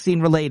not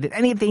vaccine related.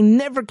 And if they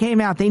never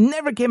came out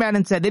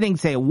and said, they didn't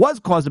say it was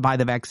caused by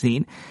the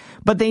vaccine,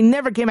 But they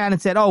never came out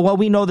and said, oh, well,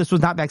 we know this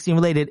was not vaccine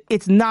related.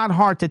 It's not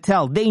hard to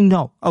tell. They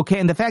know, okay?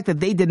 And the fact that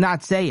they did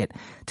not say it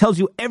tells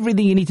you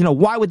everything you need to know.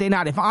 Why would they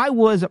not? If I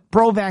was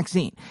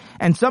pro-vaccine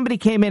and somebody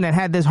came in and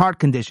had this heart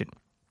condition,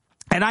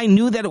 and I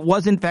knew that it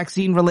wasn't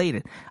vaccine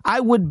related, I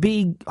would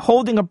be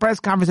holding a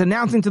press conference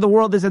announcing to the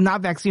world this is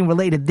not vaccine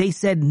related. They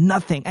said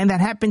nothing. And that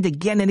happened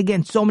again and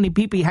again. So many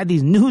people, you had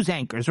these news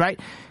anchors, right?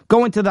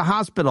 Going to the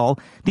hospital,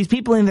 these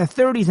people in their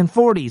 30s and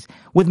 40s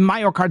with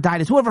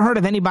myocarditis. Who ever heard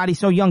of anybody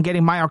so young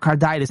getting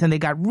myocarditis? And they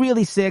got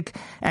really sick,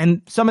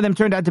 and some of them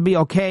turned out to be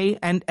okay.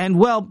 And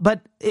well,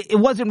 but it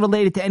wasn't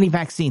related to any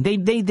vaccine.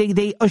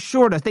 They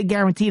assured us, they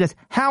guaranteed us.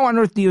 How on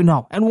earth do you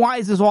know? And why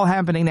is this all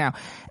happening now?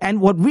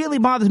 And what really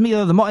bothers me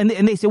the most,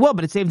 and they say, well,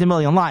 but it saved 1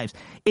 million lives.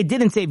 It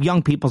didn't save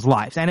young people's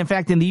lives. And in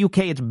fact, in the UK,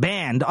 it's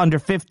banned under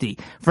 50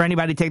 for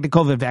anybody to take the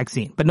COVID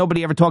vaccine. But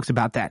nobody ever talks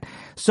about that.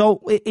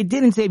 So it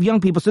didn't save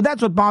young people. So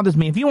that's what bothers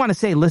me. If you want to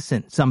say,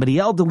 listen, somebody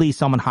elderly,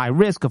 someone high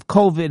risk of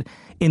COVID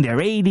in their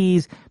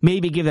 80s,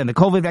 maybe give them the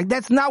COVID vaccine.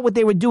 That's not what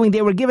they were doing.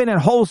 They were giving it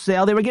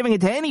wholesale. They were giving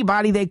it to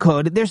anybody they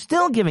could. They're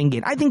still giving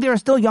it. I think there are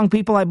still young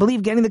people, I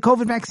believe, getting the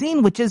COVID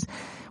vaccine, which is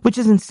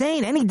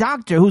insane. Any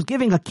doctor who's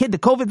giving a kid the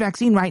COVID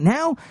vaccine right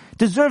now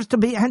deserves to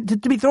be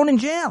thrown in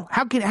jail.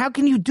 How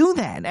can you do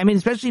that? I mean,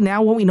 especially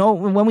now when we know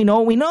what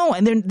we know,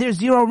 and there's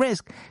zero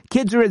risk.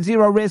 Kids are at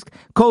zero risk.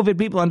 COVID,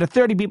 people under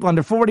 30, people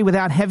under 40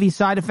 without heavy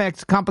side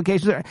effects,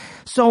 complications.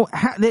 So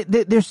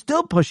they're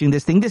still pushing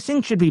this thing. This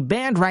thing should be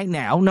banned right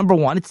now. Number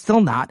one, it's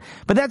still not.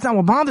 But that's not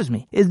what bothers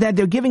me, is that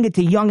they're giving it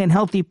to young and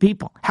healthy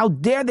people. How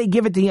dare they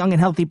give it to young and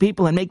healthy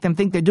people and make them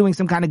think they're doing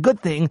some kind of good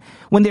thing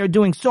when they're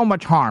doing so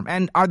much harm?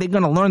 And are they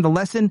going to learn the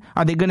lesson?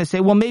 Are they going to say,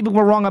 well, maybe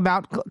we're wrong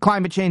about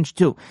climate change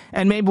too,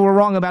 and maybe we're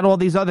wrong about all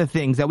these other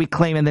things that we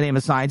claim in the name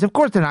of science? Of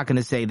course they're not going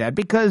to say that,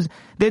 because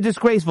they're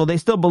disgraceful. They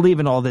still believe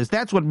in all this.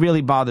 That's what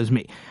really bothers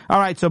me. All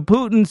right, so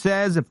Putin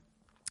says,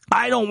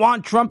 I don't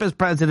want Trump as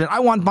president. I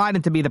want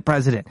Biden to be the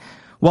president.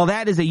 Well,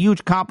 that is a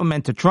huge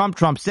compliment to Trump.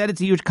 Trump said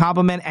it's a huge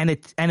compliment, and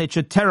it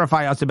should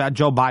terrify us about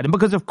Joe Biden,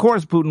 because of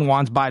course Putin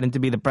wants Biden to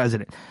be the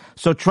president.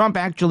 So Trump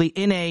actually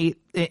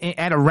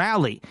at a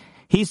rally,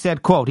 he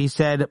said, quote, he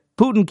said,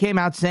 Putin came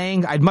out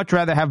saying, I'd much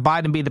rather have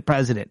Biden be the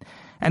president.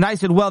 And I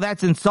said, well,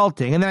 that's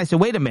insulting. And then I said,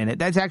 wait a minute,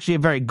 that's actually a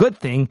very good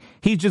thing.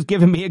 He's just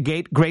given me a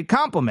great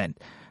compliment.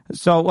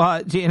 So,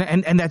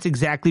 and that's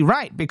exactly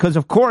right. Because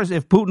of course,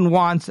 if Putin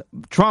wants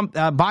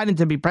Biden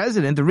to be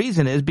president, the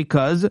reason is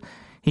because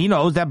he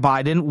knows that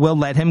Biden will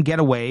let him get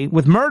away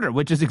with murder,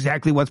 which is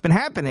exactly what's been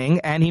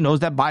happening. And he knows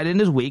that Biden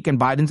is weak and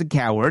Biden's a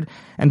coward,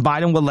 and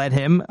Biden will let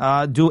him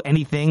do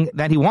anything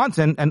that he wants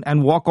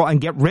and walk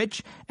and get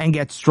rich and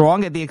get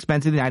strong at the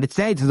expense of the United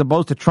States, as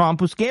opposed to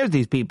Trump, who scares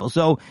these people.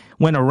 So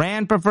when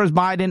Iran prefers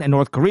Biden and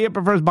North Korea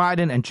prefers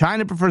Biden and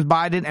China prefers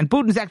Biden, and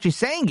Putin's actually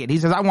saying it, he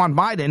says, I want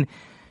Biden,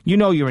 you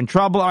know you're in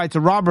trouble. All right, so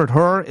Robert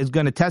Hur is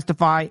going to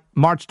testify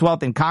March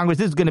 12th in Congress.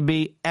 This is going to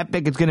be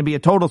epic. It's going to be a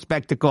total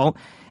spectacle.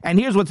 And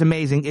here's what's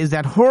amazing is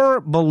that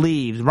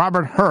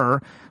Robert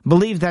Hur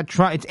believes that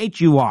Trump, it's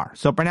H-U-R,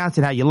 so pronounce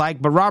it how you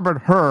like, but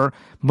Robert Hur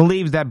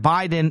believes that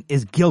Biden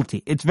is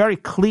guilty. It's very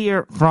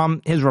clear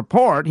from his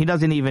report. He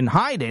doesn't even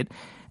hide it.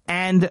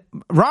 And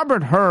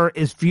Robert Hur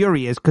is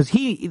furious because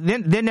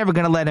they're never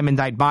going to let him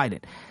indict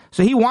Biden.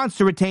 So he wants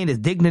to retain his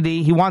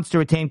dignity. He wants to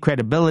retain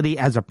credibility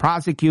as a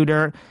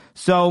prosecutor.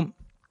 So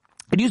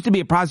it used to be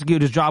a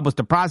prosecutor's job was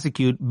to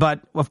prosecute.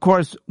 But of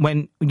course,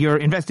 when you're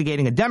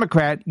investigating a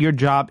Democrat, your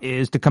job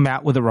is to come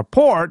out with a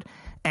report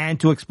and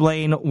to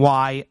explain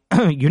why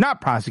you're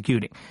not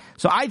prosecuting.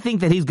 So I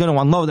think that he's going to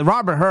unload.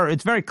 Robert Hur,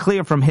 it's very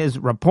clear from his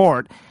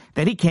report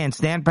that he can't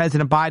stand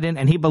President Biden,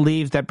 and he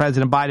believes that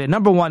President Biden,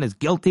 number one, is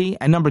guilty,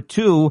 and number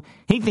two,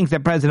 he thinks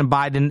that President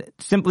Biden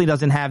simply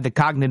doesn't have the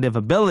cognitive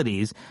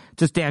abilities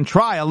to stand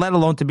trial, let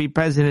alone to be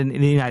president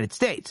in the United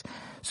States.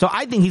 So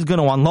I think he's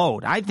going to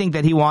unload. I think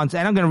that he wants,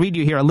 and I'm going to read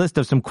you here a list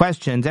of some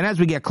questions, and as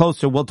we get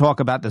closer, we'll talk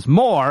about this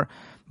more.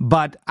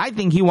 But I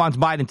think he wants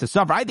Biden to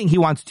suffer. I think he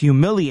wants to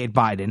humiliate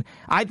Biden.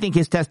 I think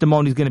his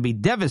testimony is going to be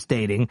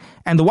devastating.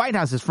 And the White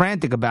House is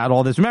frantic about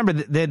all this. Remember,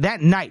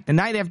 that night, the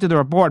night after the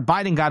report,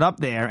 Biden got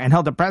up there and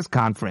held a press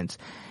conference.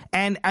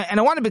 And I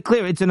want to be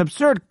clear, it's an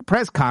absurd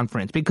press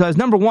conference because,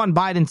 number one,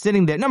 Biden's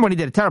sitting there. Number one, he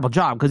did a terrible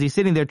job because he's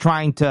sitting there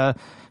trying to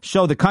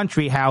show the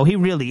country how he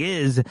really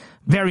is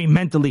very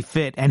mentally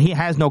fit and he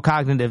has no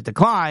cognitive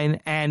decline,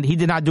 and he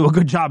did not do a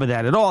good job of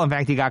that at all. In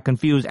fact, he got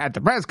confused at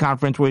the press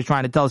conference where he's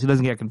trying to tell us he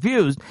doesn't get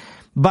confused.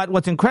 But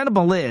what's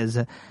incredible is,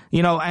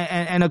 you know,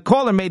 and a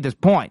caller made this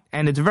point,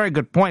 and it's a very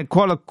good point.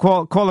 Caller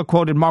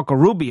quoted Marco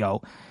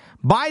Rubio.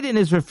 Biden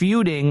is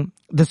refuting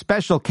the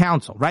special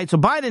counsel, right? So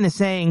Biden is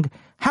saying,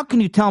 how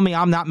can you tell me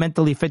I'm not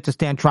mentally fit to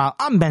stand trial?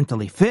 I'm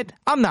mentally fit.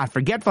 I'm not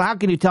forgetful. How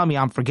can you tell me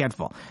I'm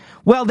forgetful?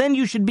 well, then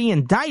you should be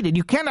indicted.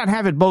 You cannot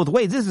have it both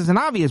ways. This is an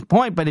obvious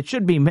point, but it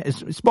should be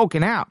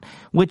spoken out,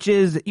 which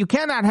is you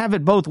cannot have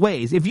it both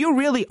ways. If you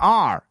really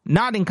are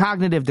not in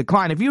cognitive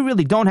decline, if you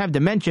really don't have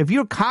dementia, if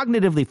you're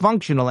cognitively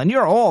functional and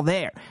you're all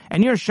there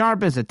and you're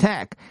sharp as a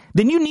tack,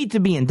 then you need to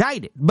be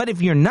indicted. But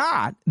if you're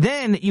not,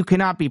 then you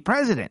cannot be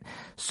president.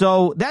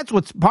 So that's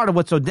what's part of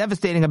what's so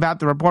devastating about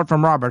the report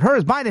from Robert Hur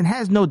is Biden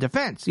has no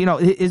defense. You know,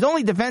 his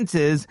only defense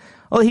is,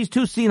 well, he's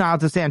too senile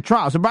to stand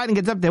trial. So Biden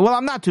gets up there, well,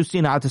 I'm not too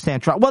senile to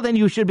stand trial. Well, then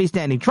you should be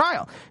standing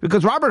trial,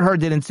 because Robert Hur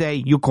didn't say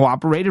you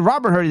cooperated.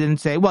 Robert Hur didn't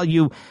say, well,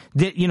 you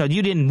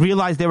didn't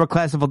realize there were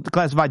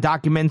classified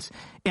documents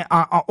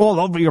all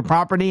over your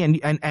property,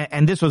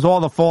 and this was all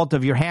the fault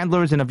of your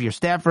handlers and of your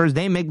staffers.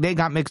 They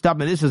got mixed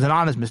up, and this is an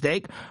honest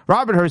mistake.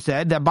 Robert Hur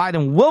said that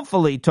Biden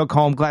willfully took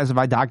home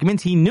classified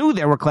documents. He knew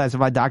there were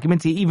classified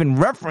documents. He even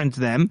referenced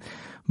them.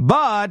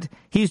 But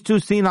he's too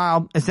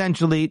senile,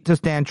 essentially, to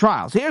stand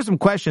trial. So here's some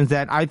questions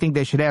that I think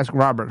they should ask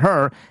Robert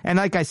Hur. And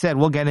like I said,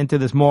 we'll get into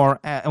this more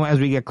as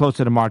we get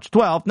closer to March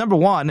 12th. Number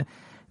one,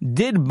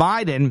 did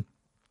Biden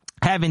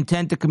have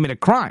intent to commit a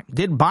crime?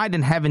 Did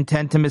Biden have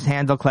intent to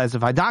mishandle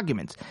classified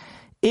documents?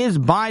 Is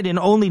Biden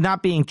only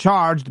not being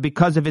charged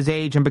because of his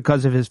age and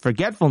because of his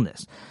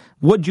forgetfulness?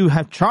 Would you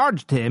have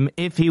charged him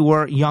if he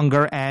were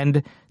younger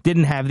and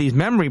didn't have these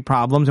memory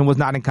problems and was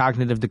not in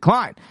cognitive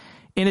decline?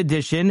 In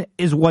addition,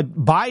 is what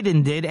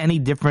Biden did any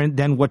different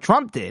than what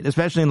Trump did,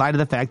 especially in light of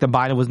the fact that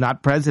Biden was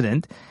not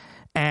president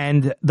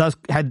and thus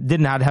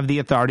did not have the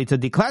authority to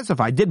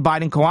declassify? Did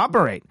Biden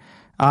cooperate?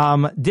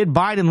 Did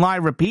Biden lie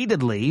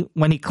repeatedly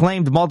when he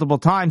claimed multiple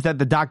times that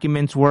the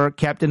documents were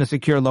kept in a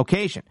secure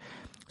location?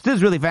 So this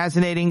is really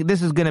fascinating.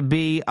 This is going to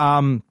be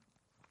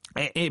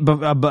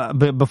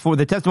before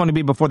the testimony will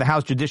be before the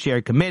House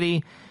Judiciary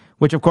Committee,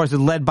 which, of course, is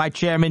led by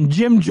Chairman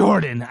Jim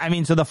Jordan. I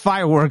mean, so the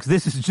fireworks,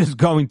 this is just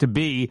going to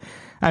be,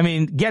 I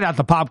mean, get out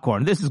the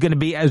popcorn. This is going to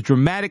be as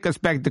dramatic a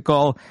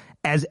spectacle,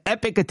 as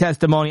epic a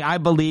testimony, I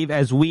believe,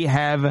 as we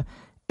have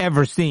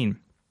ever seen.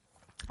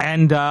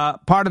 And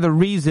part of the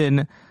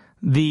reason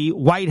the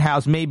White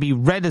House may be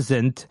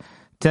reticent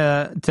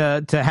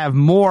to have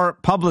more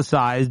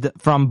publicized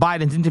from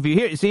Biden's interview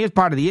here, see, here's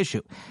part of the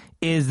issue,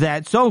 is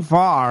that so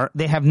far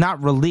they have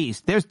not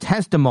released. There's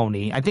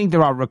testimony. I think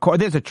there are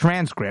there's a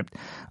transcript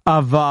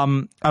of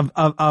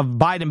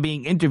Biden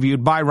being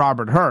interviewed by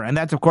Robert Hur, and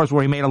that's of course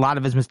where he made a lot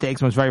of his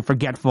mistakes and was very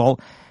forgetful.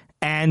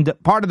 And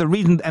part of the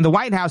reason, and the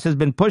White House has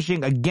been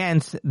pushing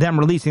against them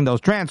releasing those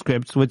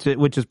transcripts,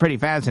 which is pretty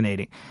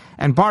fascinating.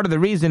 And part of the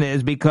reason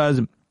is because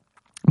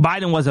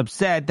Biden was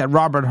upset that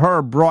Robert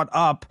Hur brought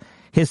up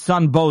his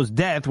son Beau's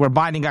death, where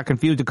Biden got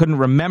confused and couldn't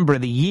remember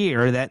the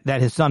year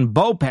that his son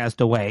Beau passed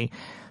away.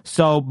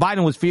 So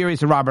Biden was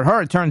furious at Robert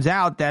Hur. It turns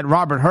out that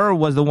Robert Hur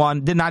was the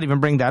one, did not even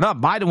bring that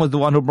up. Biden was the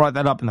one who brought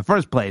that up in the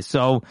first place.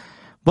 So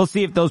we'll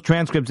see if those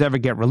transcripts ever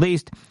get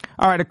released.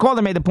 All right, a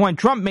caller made the point.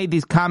 Trump made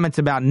these comments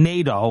about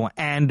NATO,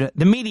 and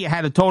the media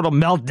had a total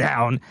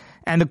meltdown.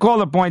 And the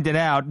caller pointed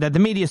out that the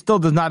media still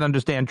does not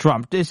understand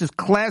Trump. This is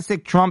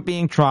classic Trump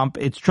being Trump.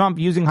 It's Trump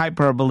using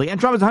hyperbole. And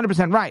Trump is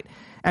 100% right.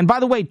 And by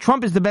the way,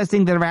 Trump is the best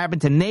thing that ever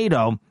happened to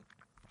NATO.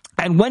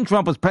 And when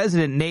Trump was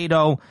president,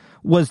 NATO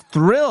was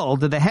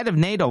thrilled. The head of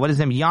NATO, what is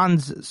his name,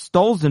 Jens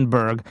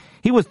Stoltenberg,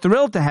 he was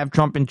thrilled to have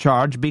Trump in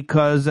charge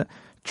because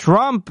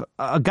Trump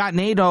got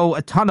NATO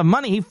a ton of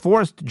money. He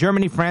forced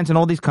Germany, France, and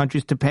all these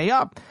countries to pay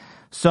up.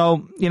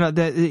 So,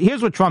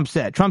 here's what Trump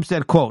said. Trump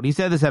said, quote, he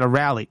said this at a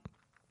rally.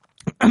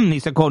 He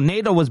said, quote,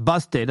 NATO was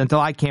busted until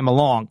I came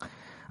along.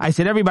 I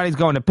said, everybody's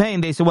going to pay.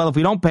 And they said, well, if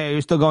we don't pay,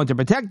 you're still going to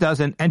protect us.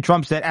 And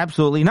Trump said,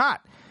 absolutely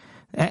not.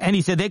 And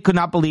he said they could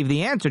not believe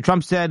the answer.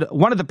 Trump said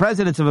one of the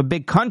presidents of a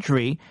big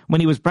country,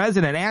 when he was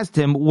president, asked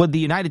him, would the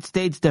United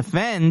States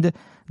defend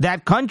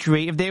that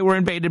country if they were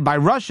invaded by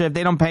Russia if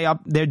they don't pay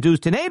up their dues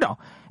to NATO?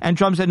 And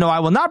Trump said, no, I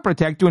will not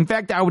protect you. In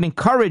fact, I would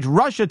encourage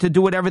Russia to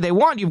do whatever they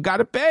want. You've got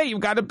to pay. You've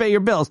got to pay your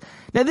bills.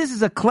 Now, this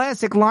is a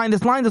classic line.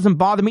 This line doesn't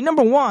bother me.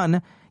 Number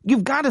one,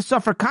 you've got to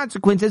suffer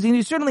consequences, and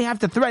you certainly have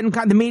to threaten.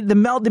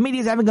 The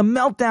media is having a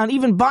meltdown.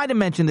 Even Biden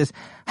mentioned this.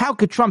 How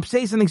could Trump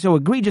say something so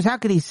egregious? How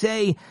could he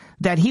say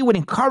that he would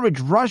encourage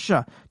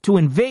Russia to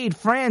invade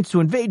France, to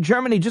invade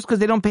Germany just because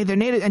they don't pay their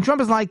NATO? And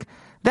Trump is like,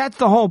 that's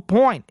the whole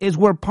point, is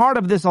we're part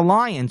of this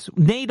alliance.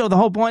 NATO, the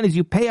whole point is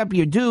you pay up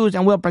your dues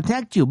and we'll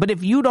protect you. But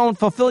if you don't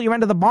fulfill your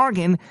end of the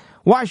bargain,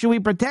 why should we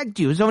protect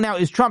you? So now,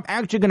 is Trump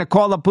actually going to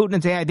call up Putin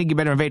and say, hey, I think you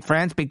better invade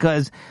France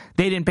because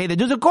they didn't pay the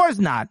dues? Of course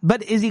not.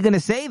 But is he going to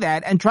say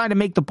that and try to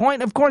make the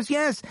point? Of course,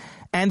 yes.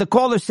 And the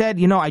caller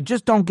said, I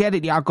just don't get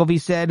it, Yaakov. He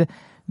said,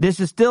 this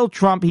is still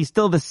Trump. He's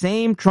still the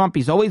same Trump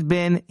he's always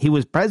been. He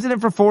was president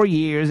for 4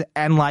 years,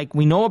 and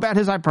we know about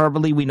his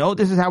hyperbole. We know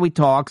this is how he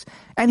talks.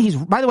 And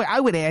by the way,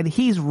 I would add,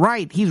 he's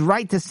right. He's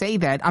right to say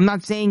that. I'm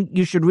not saying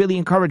you should really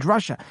encourage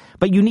Russia,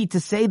 but you need to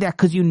say that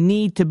because you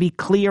need to be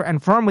clear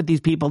and firm with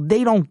these people.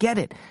 They don't get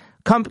it.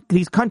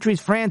 these countries,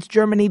 France,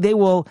 Germany, they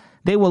will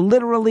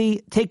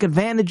literally take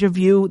advantage of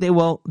you. They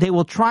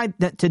will try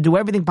to do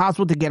everything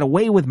possible to get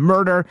away with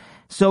murder.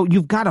 So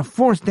you've got to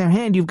force their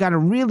hand. You've got to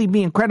really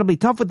be incredibly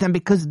tough with them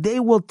because they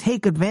will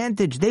take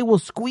advantage. They will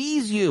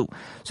squeeze you.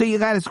 So you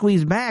got to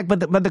squeeze back. But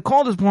the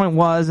Calder's point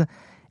was,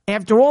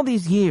 after all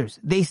these years,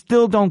 they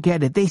still don't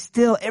get it. They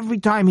still, every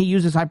time he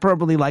uses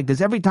hyperbole like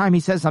this, every time he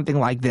says something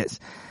like this,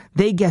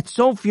 they get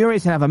so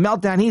furious and have a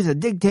meltdown. He's a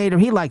dictator.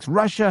 He likes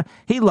Russia.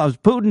 He loves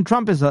Putin.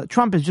 Trump is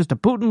just a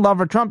Putin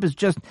lover.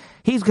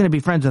 He's going to be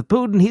friends with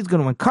Putin. He's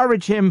going to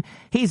encourage him.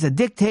 He's a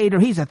dictator.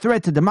 He's a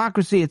threat to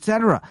democracy,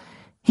 etc.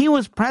 He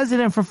was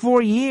president for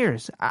 4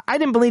 years. I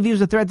didn't believe he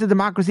was a threat to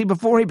democracy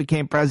before he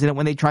became president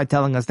when they tried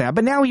telling us that.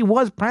 But now he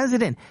was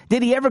president.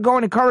 Did he ever go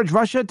and encourage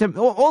Russia to?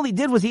 All he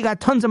did was he got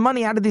tons of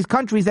money out of these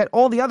countries that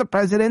all the other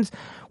presidents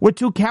were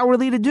too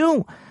cowardly to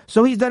do.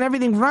 So he's done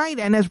everything right.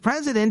 And as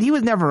president, he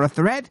was never a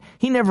threat.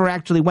 He never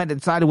actually went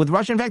and sided with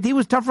Russia. In fact, he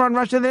was tougher on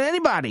Russia than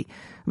anybody.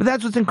 But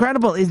that's what's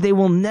incredible is they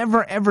will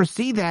never, ever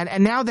see that.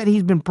 And now that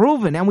he's been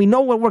proven and we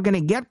know what we're going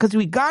to get because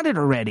we got it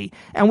already.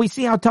 And we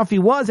see how tough he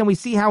was and we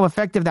see how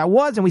effective that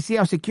was and we see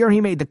how secure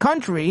he made the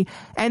country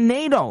and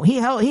NATO.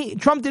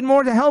 Trump did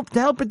more to help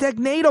protect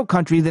NATO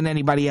countries than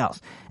anybody else.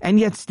 And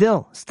yet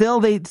still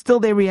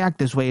they react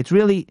this way. It's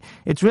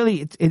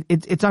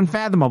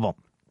unfathomable.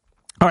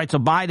 All right. So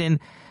Biden,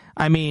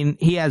 I mean,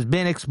 he has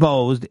been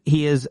exposed.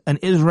 He is an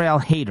Israel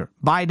hater.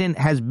 Biden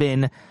has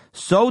been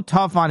so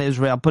tough on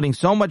Israel, putting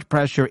so much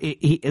pressure.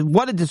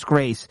 What a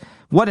disgrace.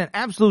 What an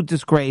absolute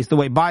disgrace the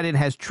way Biden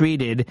has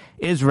treated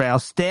Israel,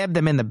 stabbed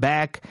them in the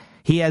back.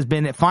 He has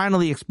been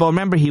finally exposed.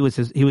 Remember, he was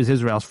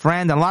Israel's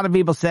friend. And a lot of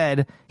people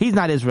said he's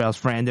not Israel's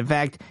friend. In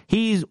fact,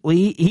 he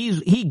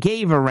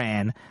gave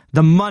Iran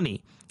the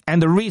money and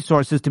the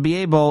resources to be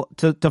able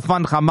to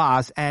fund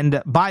Hamas, and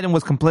Biden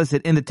was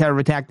complicit in the terror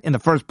attack in the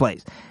first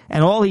place.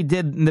 And all he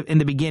did in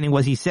the beginning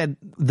was he said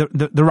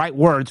the right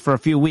words for a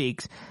few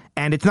weeks,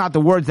 and it's not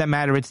the words that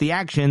matter, it's the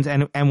actions,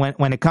 and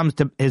when it comes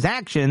to his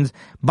actions,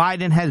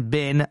 Biden has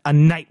been a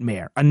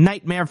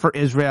nightmare for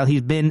Israel.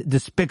 He's been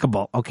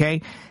despicable,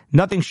 okay?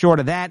 Nothing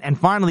short of that, and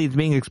finally it's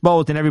being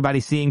exposed and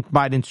everybody's seeing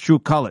Biden's true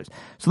colors.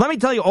 So let me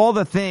tell you all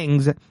the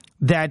things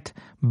that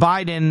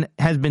Biden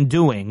has been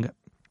doing.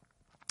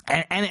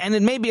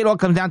 And maybe it all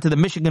comes down to the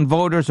Michigan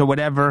voters or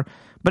whatever,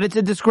 but it's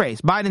a disgrace.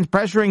 Biden's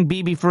pressuring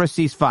Bibi for a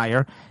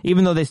ceasefire,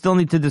 even though they still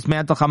need to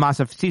dismantle Hamas.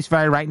 A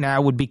ceasefire right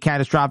now would be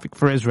catastrophic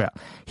for Israel.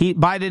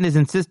 Biden is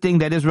insisting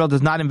that Israel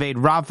does not invade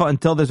Rafah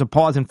until there's a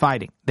pause in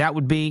fighting. That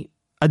would be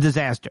a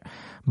disaster.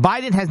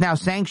 Biden has now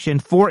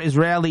sanctioned 4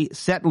 Israeli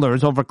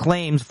settlers over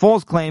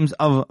false claims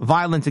of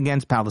violence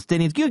against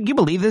Palestinians. Do you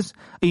believe this?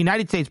 A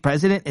United States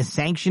president is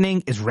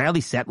sanctioning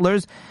Israeli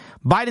settlers?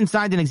 Biden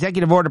signed an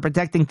executive order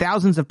protecting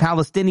thousands of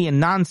Palestinian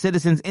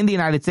non-citizens in the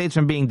United States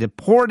from being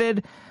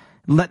deported.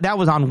 That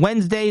was on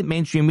Wednesday.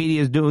 Mainstream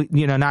media is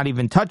not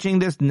even touching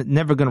this,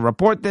 never going to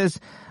report this.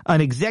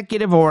 An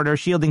executive order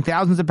shielding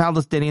thousands of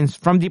Palestinians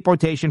from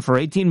deportation for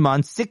 18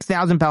 months.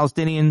 6,000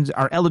 Palestinians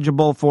are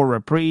eligible for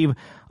reprieve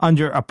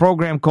under a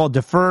program called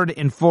Deferred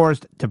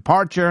Enforced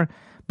Departure.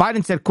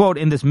 Biden said, quote,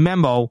 in this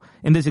memo,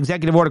 in this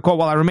executive order, quote,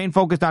 while I remain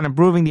focused on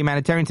improving the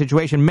humanitarian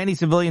situation, many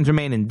civilians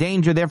remain in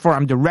danger. Therefore,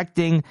 I'm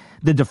directing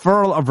the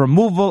deferral of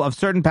removal of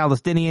certain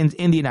Palestinians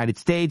in the United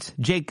States.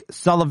 Jake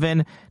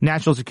Sullivan,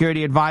 National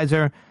Security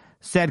Advisor,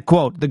 said,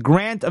 quote, the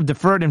grant of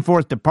deferred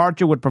enforced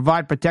departure would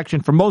provide protection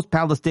for most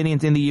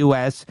Palestinians in the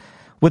U.S.,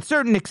 with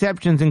certain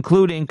exceptions,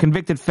 including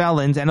convicted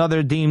felons and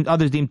others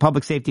deemed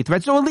public safety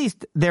threats. So at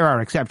least there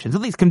are exceptions. At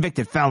least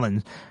convicted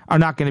felons are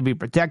not going to be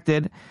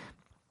protected.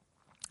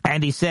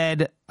 And he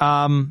said,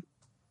 those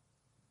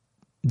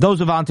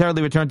who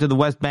voluntarily return to the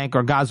West Bank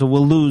or Gaza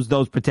will lose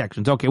those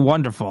protections. Okay,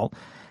 wonderful.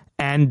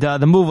 And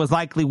the move was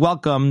likely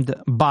welcomed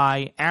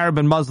by Arab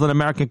and Muslim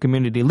American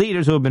community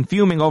leaders who have been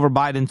fuming over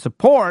Biden's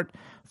support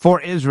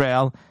for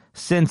Israel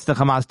since the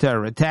Hamas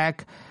terror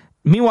attack.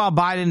 Meanwhile,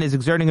 Biden is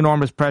exerting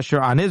enormous pressure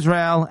on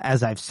Israel,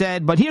 as I've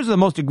said. But here's the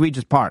most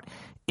egregious part,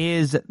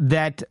 is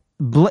that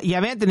you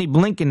have Anthony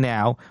Blinken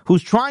now,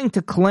 who's trying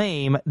to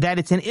claim that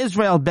it's in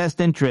Israel's best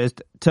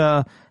interest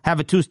to have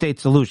a two-state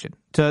solution.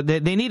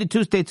 They need a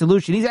two-state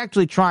solution. He's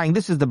actually trying,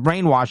 this is the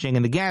brainwashing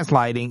and the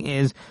gaslighting,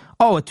 is,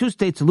 a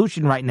two-state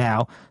solution right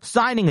now,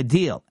 signing a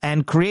deal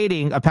and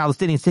creating a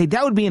Palestinian state,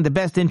 that would be in the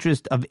best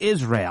interest of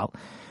Israel,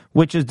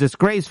 which is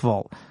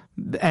disgraceful.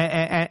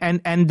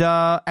 And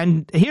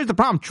here's the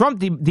problem.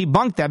 Trump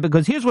debunked that,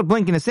 because here's what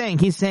Blinken is saying.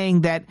 He's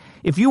saying that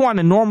if you want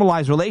to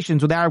normalize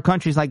relations with Arab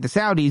countries like the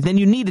Saudis, then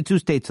you need a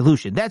two-state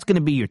solution. That's going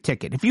to be your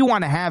ticket. If you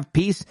want to have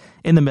peace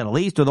in the Middle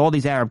East with all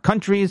these Arab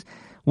countries,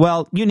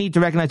 well, you need to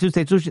recognize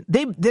two-state solution.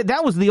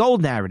 That was the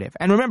old narrative.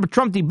 And remember,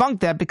 Trump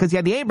debunked that because he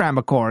had the Abraham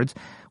Accords,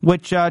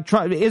 which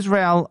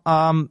Israel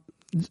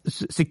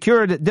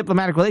secured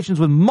diplomatic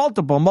relations with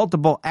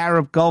multiple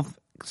Arab Gulf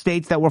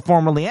states that were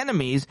formerly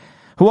enemies,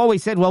 who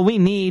always said, well, we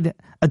need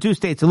a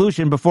two-state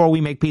solution before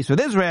we make peace with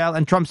Israel.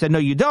 And Trump said, no,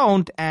 you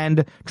don't.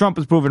 And Trump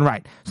was proven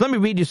right. So let me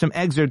read you some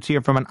excerpts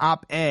here from an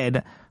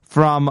op-ed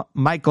from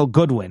Michael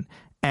Goodwin.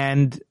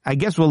 And I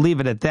guess we'll leave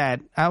it at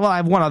that. Well, I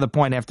have one other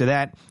point after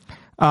that.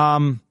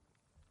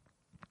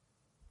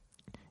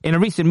 In a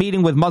recent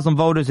meeting with Muslim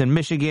voters in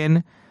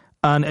Michigan,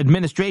 an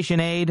administration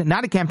aide,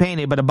 not a campaign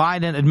aide, but a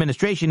Biden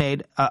administration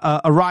aide,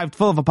 arrived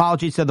full of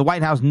apologies, said the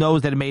White House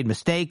knows that it made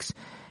mistakes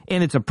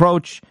in its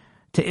approach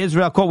to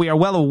Israel. Quote, "We are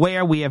well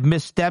aware we have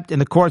misstepped in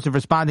the course of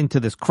responding to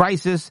this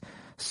crisis,"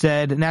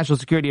 said Deputy National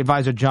Security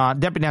Advisor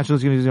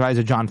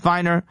John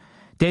Feiner.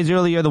 Days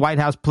earlier, the White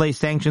House placed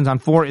sanctions on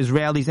 4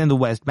 Israelis in the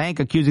West Bank,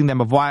 accusing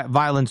them of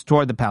violence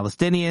toward the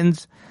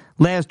Palestinians.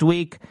 Last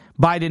week,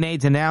 Biden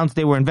aides announced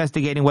they were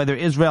investigating whether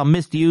Israel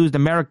misused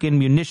American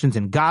munitions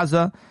in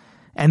Gaza.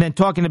 And then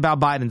talking about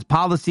Biden's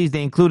policies,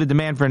 they included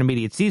demand for an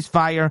immediate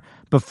ceasefire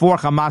before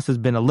Hamas has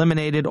been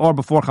eliminated or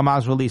before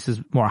Hamas releases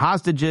more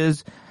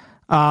hostages.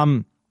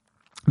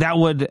 That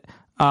would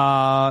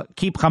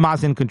keep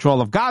Hamas in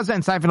control of Gaza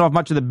and siphon off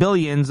much of the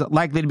billions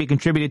likely to be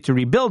contributed to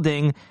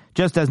rebuilding.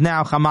 Just as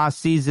now Hamas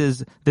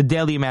seizes the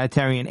daily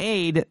humanitarian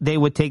aid, they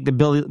would take the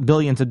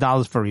billions of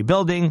dollars for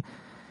rebuilding.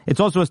 It's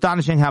also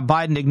astonishing how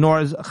Biden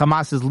ignores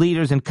Hamas's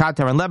leaders in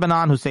Qatar and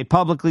Lebanon, who say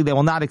publicly they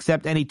will not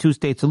accept any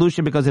two-state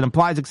solution because it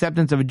implies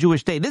acceptance of a Jewish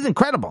state. This is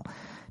incredible.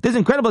 They're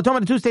talking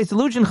about a two-state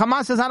solution.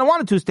 Hamas says, I don't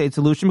want a two-state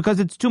solution because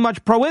it's too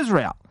much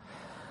pro-Israel.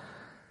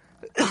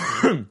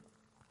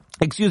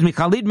 Excuse me.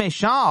 Khalid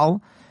Meshal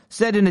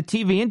said in a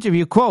TV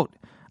interview, quote,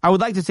 "I would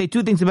like to say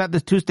 2 things about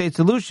this two-state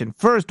solution.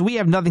 First, we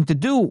have nothing to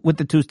do with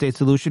the two-state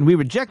solution. We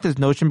reject this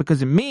notion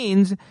because it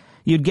means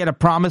you'd get a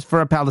promise for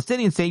a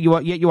Palestinian state,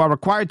 yet you are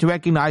required to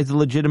recognize the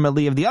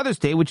legitimacy of the other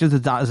state, which is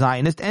a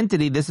Zionist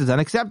entity. This is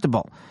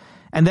unacceptable."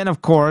 And then,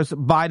 of course,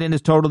 Biden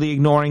is totally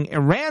ignoring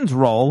Iran's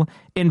role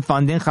in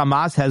funding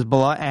Hamas,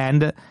 Hezbollah,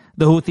 and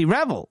the Houthi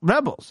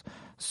rebels.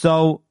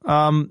 So,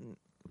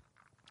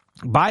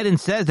 Biden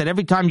says that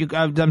every time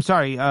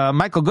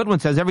Michael Goodwin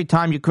says every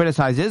time you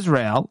criticize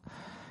Israel,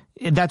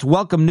 that's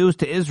welcome news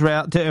to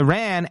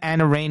Iran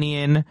and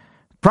Iranian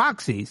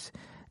proxies.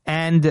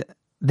 And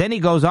then he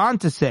goes on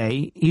to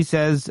say, he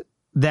says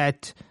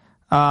that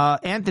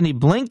Anthony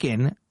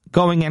Blinken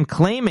going and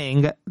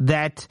claiming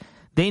that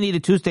they need a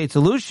two-state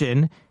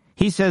solution.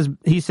 He says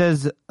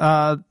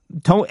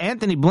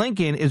Anthony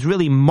Blinken is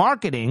really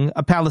marketing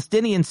a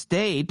Palestinian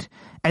state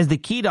as the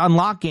key to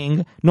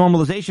unlocking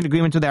normalization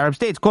agreements with Arab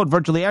states. Quote,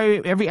 "Virtually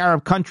every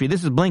Arab country,"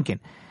 this is Blinken,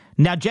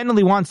 "now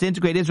generally wants to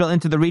integrate Israel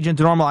into the region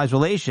to normalize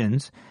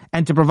relations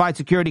and to provide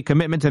security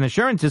commitments and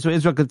assurances so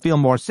Israel could feel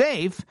more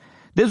safe."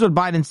 This is what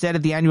Biden said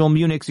at the annual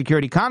Munich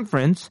Security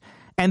Conference.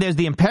 And there's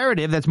the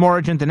imperative that's more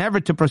urgent than ever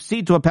to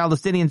proceed to a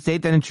Palestinian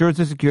state that ensures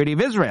the security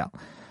of Israel.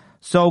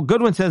 So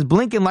Goodwin says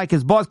Blinken, like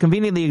his boss,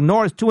 conveniently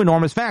ignores 2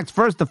 enormous facts.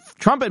 First, the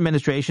Trump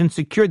administration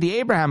secured the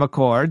Abraham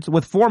Accords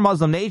with 4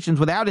 Muslim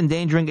nations without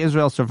endangering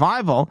Israel's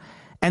survival.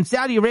 And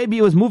Saudi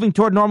Arabia was moving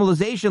toward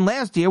normalization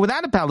last year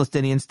without a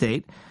Palestinian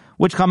state,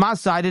 which Hamas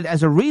cited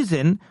as a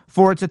reason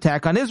for its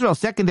attack on Israel.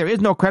 Second, there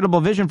is no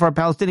credible vision for a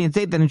Palestinian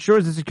state that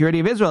ensures the security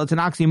of Israel. It's an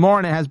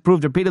oxymoron and has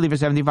proved repeatedly for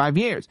 75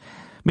 years.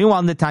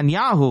 Meanwhile,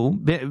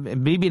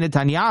 Bibi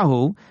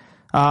Netanyahu,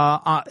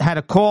 had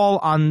a call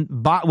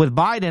with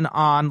Biden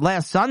on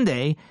last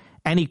Sunday,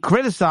 and he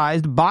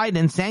criticized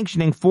Biden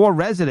sanctioning 4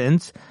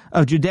 residents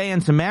of Judea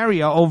and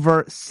Samaria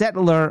over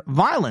settler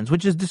violence,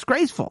 which is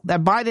disgraceful.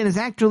 That Biden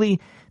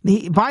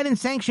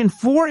sanctioned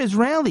 4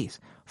 Israelis.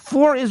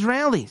 4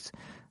 Israelis.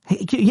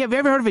 Have you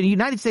ever heard of a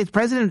United States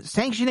president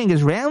sanctioning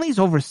Israelis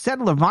over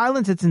settler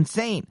violence? It's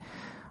insane.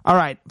 All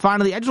right.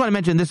 Finally, I just want to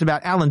mention this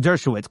about Alan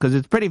Dershowitz because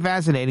it's pretty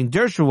fascinating.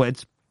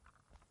 Dershowitz,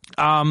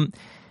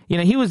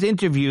 he was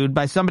interviewed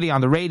by somebody on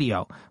the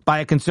radio, by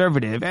a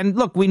conservative. And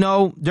look, we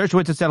know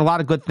Dershowitz has said a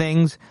lot of good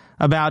things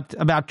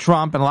about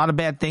Trump and a lot of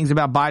bad things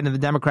about Biden and the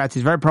Democrats.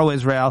 He's very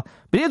pro-Israel.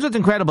 But here's what's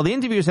incredible. The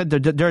interviewer said to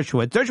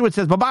Dershowitz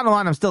says, "But bottom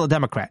line, I'm still a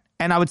Democrat,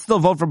 and I would still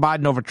vote for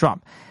Biden over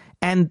Trump."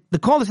 And the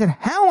caller said,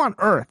 "How on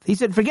earth?" He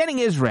said, forgetting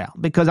Israel,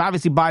 because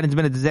obviously Biden's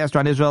been a disaster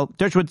on Israel.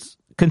 Dershowitz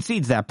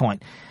concedes that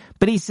point.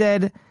 But he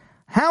said,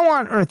 how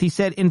on earth? He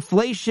said,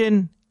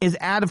 inflation is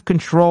out of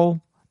control.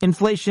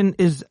 Inflation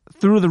is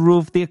through the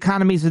roof. The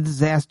economy is a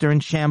disaster in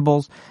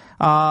shambles.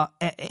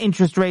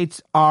 Interest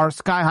rates are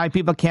sky high.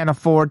 People can't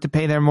afford to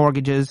pay their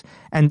mortgages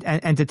and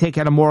to take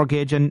out a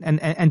mortgage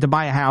and to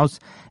buy a house.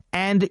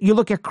 And you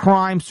look at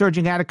crime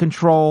surging out of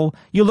control.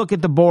 You look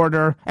at the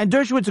border. And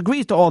Dershowitz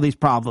agrees to all these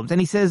problems.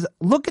 And he says,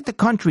 look at the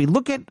country.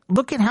 Look at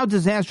how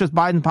disastrous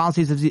Biden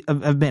policies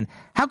have been.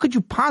 How could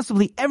you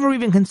possibly ever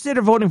even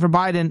consider voting for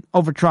Biden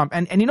over Trump?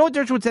 And you know what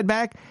Dershowitz said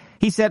back?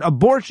 He said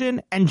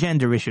abortion and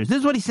gender issues. This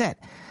is what he said.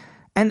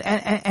 And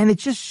it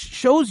just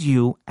shows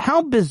you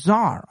how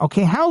bizarre,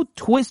 okay, how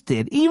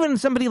twisted, even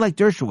somebody like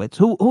Dershowitz,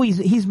 who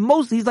he's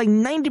like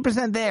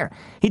 90% there.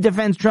 He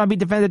defends Trump, he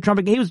defended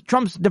Trump, he was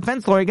Trump's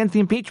defense lawyer against the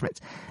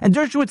impeachments. And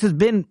Dershowitz has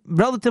been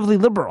relatively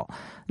liberal,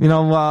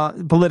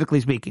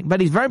 politically speaking,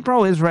 but he's very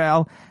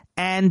pro-Israel,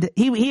 and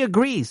he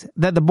agrees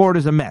that the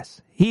border's a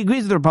mess. He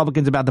agrees with the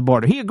Republicans about the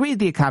border. He agrees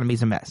the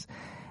economy's a mess.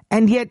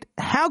 And yet,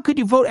 how could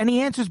you vote? And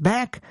he answers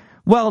back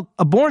Well,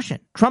 abortion.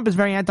 Trump is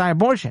very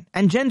anti-abortion,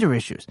 and gender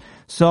issues.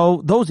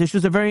 So those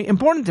issues are very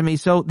important to me.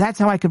 So that's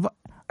how I could vote.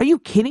 Are you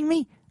kidding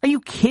me? Are you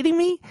kidding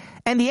me?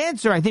 And the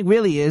answer, I think,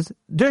 really is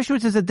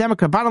Dershowitz is a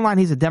Democrat. Bottom line,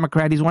 he's a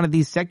Democrat. He's one of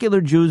these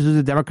secular Jews who's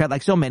a Democrat,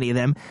 like so many of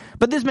them.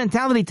 But this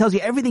mentality tells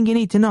you everything you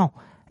need to know.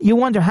 You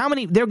wonder how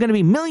many, there are going to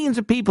be millions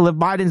of people if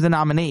Biden's the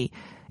nominee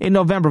in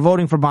November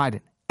voting for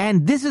Biden.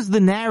 And this is the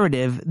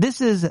narrative.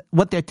 This is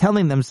what they're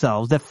telling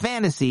themselves, the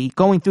fantasy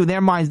going through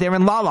their minds. They're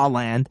in la-la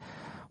land.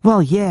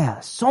 Well,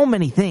 yeah, so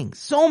many things,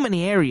 so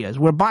many areas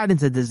where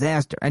Biden's a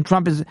disaster and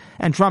Trump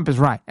is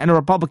right. And a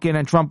Republican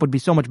and Trump would be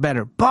so much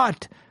better.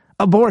 But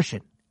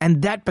abortion.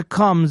 And that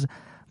becomes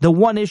the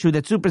one issue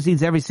that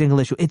supersedes every single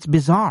issue. It's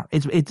bizarre.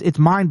 It's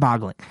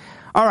mind-boggling.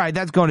 All right,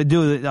 that's going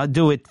to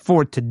do it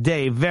for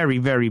today. Very,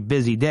 very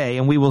busy day.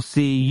 And we will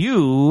see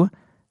you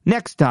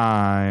next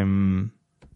time.